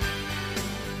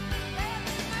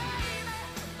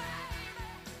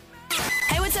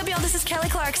 Hey, what's up, y'all? This is Kelly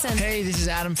Clarkson. Hey, this is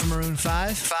Adam from Maroon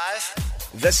 5.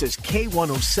 This is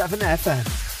K107 FM.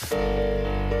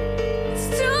 It's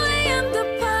 2 a.m. The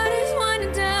party's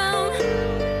winding down.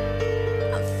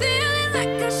 I'm feeling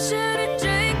like I should've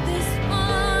drank this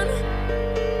one.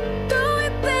 Throw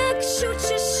it back, shoot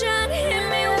your shot, hit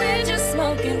me with your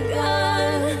smoking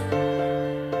gun.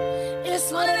 It's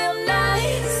one of them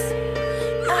nights,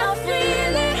 I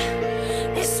feel it.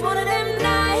 It's one of them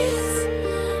nights,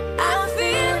 I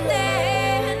feel it.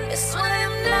 It's one of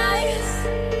them nights,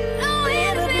 no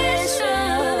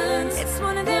inhibitions. It's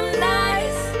one of them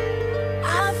nights,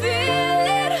 I feel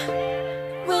it.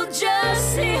 We'll just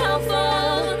see how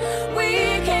far we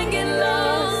can get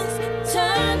lost.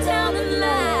 Turn down the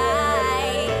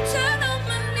light, turn on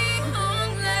my neon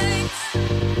lights.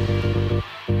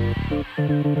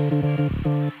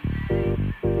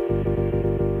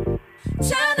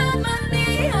 Turn on my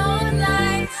neon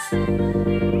lights.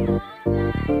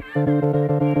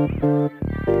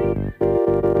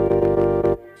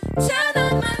 Turn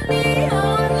on my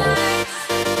neon lights.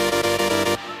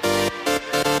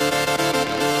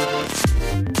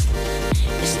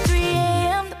 It's 3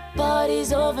 a.m. The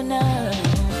party's over now.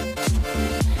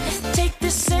 Let's take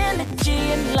this energy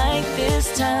and light this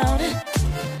town.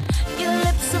 Your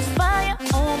lips are fire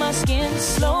on my skin,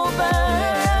 slow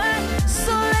burn.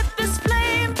 So let this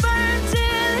flame burn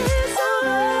till it's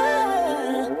over.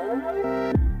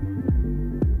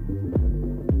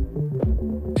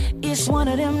 It's one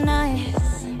of them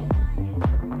nights.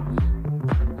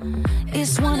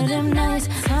 It's one of them nights,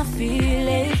 I feel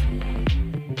it.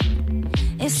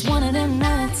 It's one of them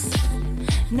nights,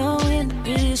 no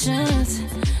inhibitions.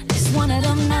 It's one of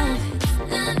them nights,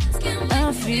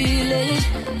 I feel it.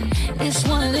 It's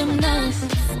one of them nights,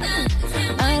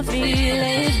 I feel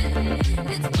it.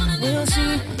 We'll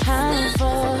see how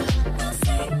far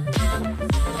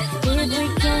if we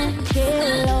can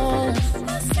get lost.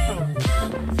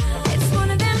 It's one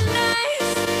of them nights,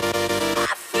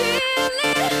 I feel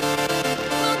it.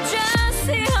 We'll just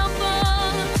see how far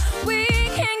we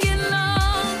can get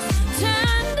lost.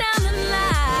 Turn down the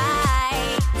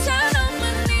light, turn on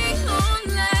my neon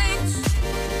lights.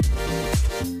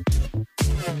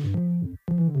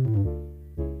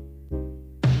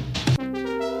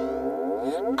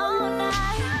 All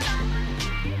night,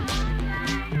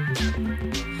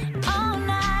 all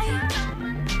night,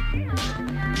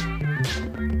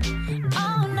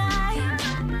 all night,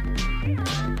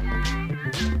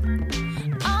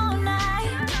 all night.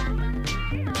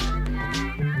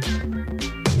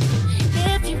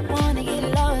 If you wanna get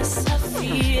lost, I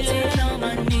feel it on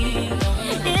my knees.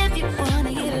 If you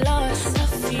wanna get lost, I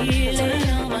feel it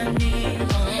on my knees.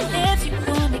 If you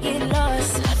wanna get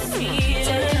lost, I feel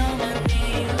it on my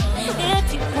knees. If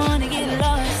you wanna get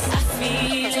lost, I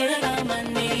feel it on my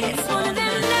knees. It's one of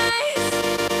them nights,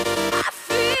 I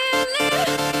feel it.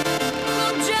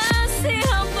 We'll just see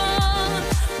how far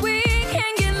we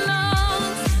can get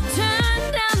lost. Turn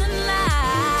down the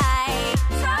light,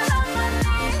 turn on my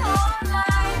neon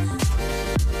lights.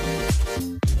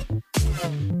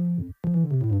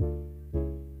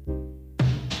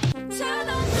 Turn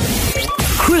on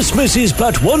Christmas is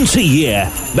but once a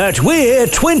year, but we're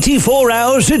 24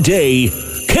 hours a day.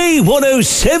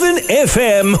 K107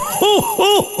 FM. Ho,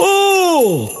 ho,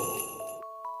 ho!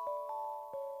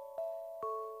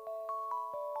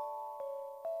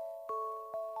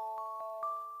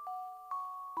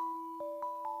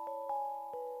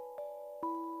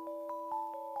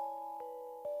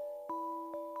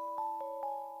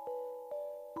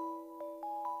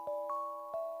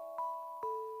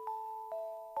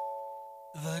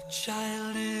 The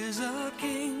child is a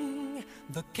king,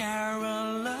 the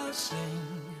carolers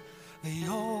sing. The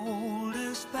old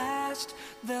is past,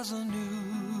 there's a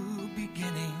new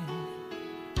beginning.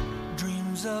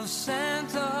 Dreams of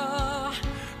Santa,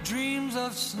 dreams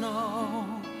of snow.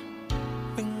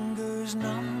 Fingers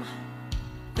numb,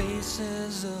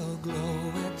 faces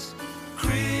aglow. It's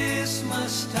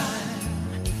Christmas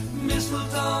time,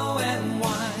 mistletoe and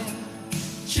wine.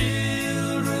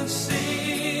 Children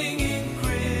singing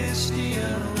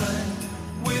Christian rhyme.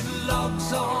 With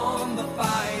logs on the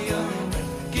fire,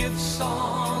 gifts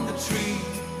on the tree.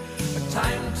 A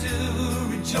time to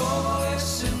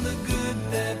rejoice in the good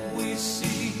that we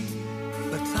see.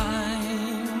 A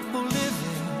time for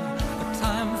living, a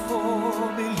time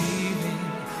for believing,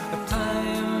 a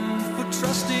time for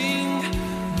trusting,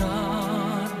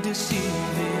 not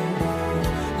deceiving.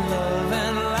 Love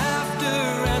and laughter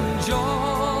and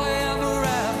joy ever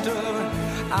after.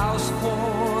 Ours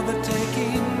for the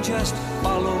taking, just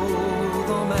follow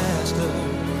the master.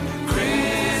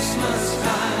 Christmas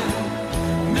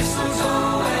time,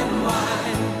 mistletoe and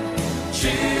wine.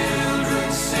 Children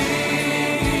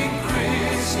singing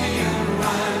Christian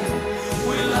rhyme.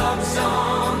 With logs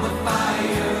on the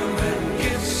fire and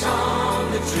gifts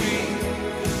on the tree.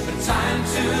 A time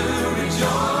to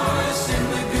rejoice in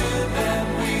the good that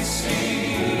we see.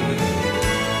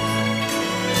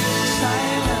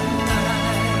 Silent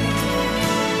night,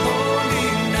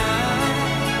 holy night.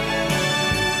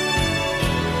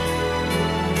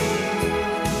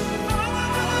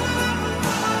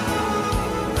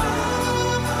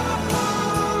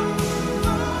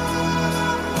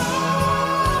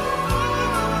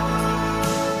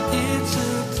 It's a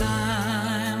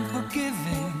time for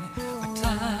giving, a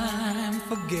time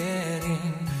for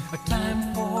getting, a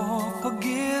time for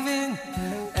forgiving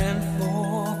and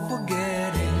for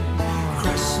forgetting.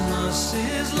 Christmas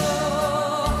is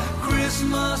love,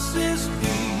 Christmas is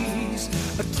peace,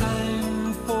 a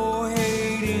time for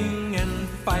hating and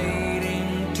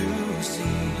fighting to cease.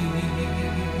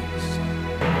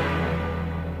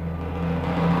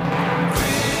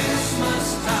 Christmas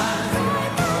time,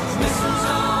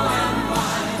 mistletoe and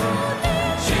wine.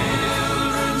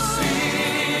 Children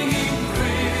singing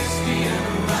Christian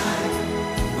rhyme.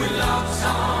 With logs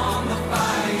on the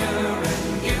fire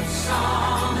and gifts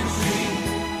on the tree.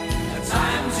 A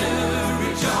time to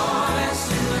rejoice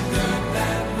in the good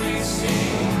that we see.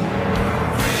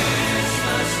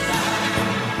 Christmas time,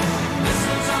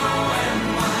 mistletoe and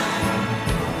wine.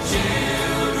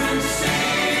 Children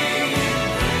singing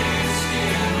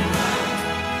Christian rhyme.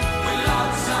 With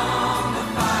logs on the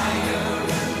fire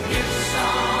and gifts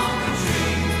on the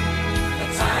tree. A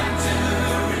time to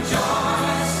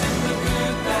rejoice in the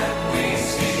good that we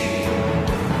see.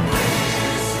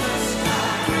 Christmas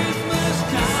time,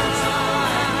 mistletoe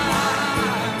and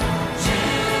wine.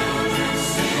 Children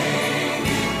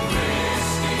singing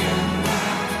Christian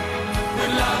rhyme.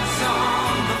 With logs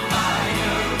on the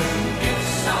fire and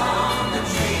gifts on the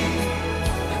tree.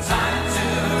 A time to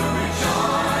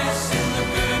rejoice in the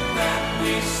good that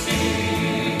we see.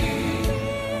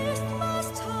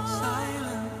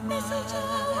 Silent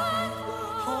night,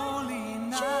 holy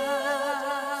night.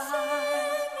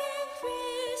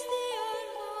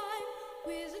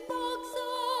 With logs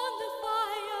on the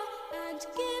fire and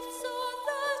gifts on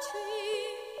the tree.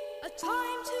 A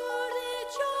time to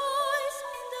rejoice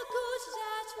in the good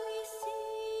that we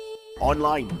see.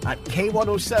 Online at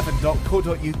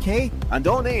k107.co.uk and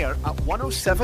on air at 107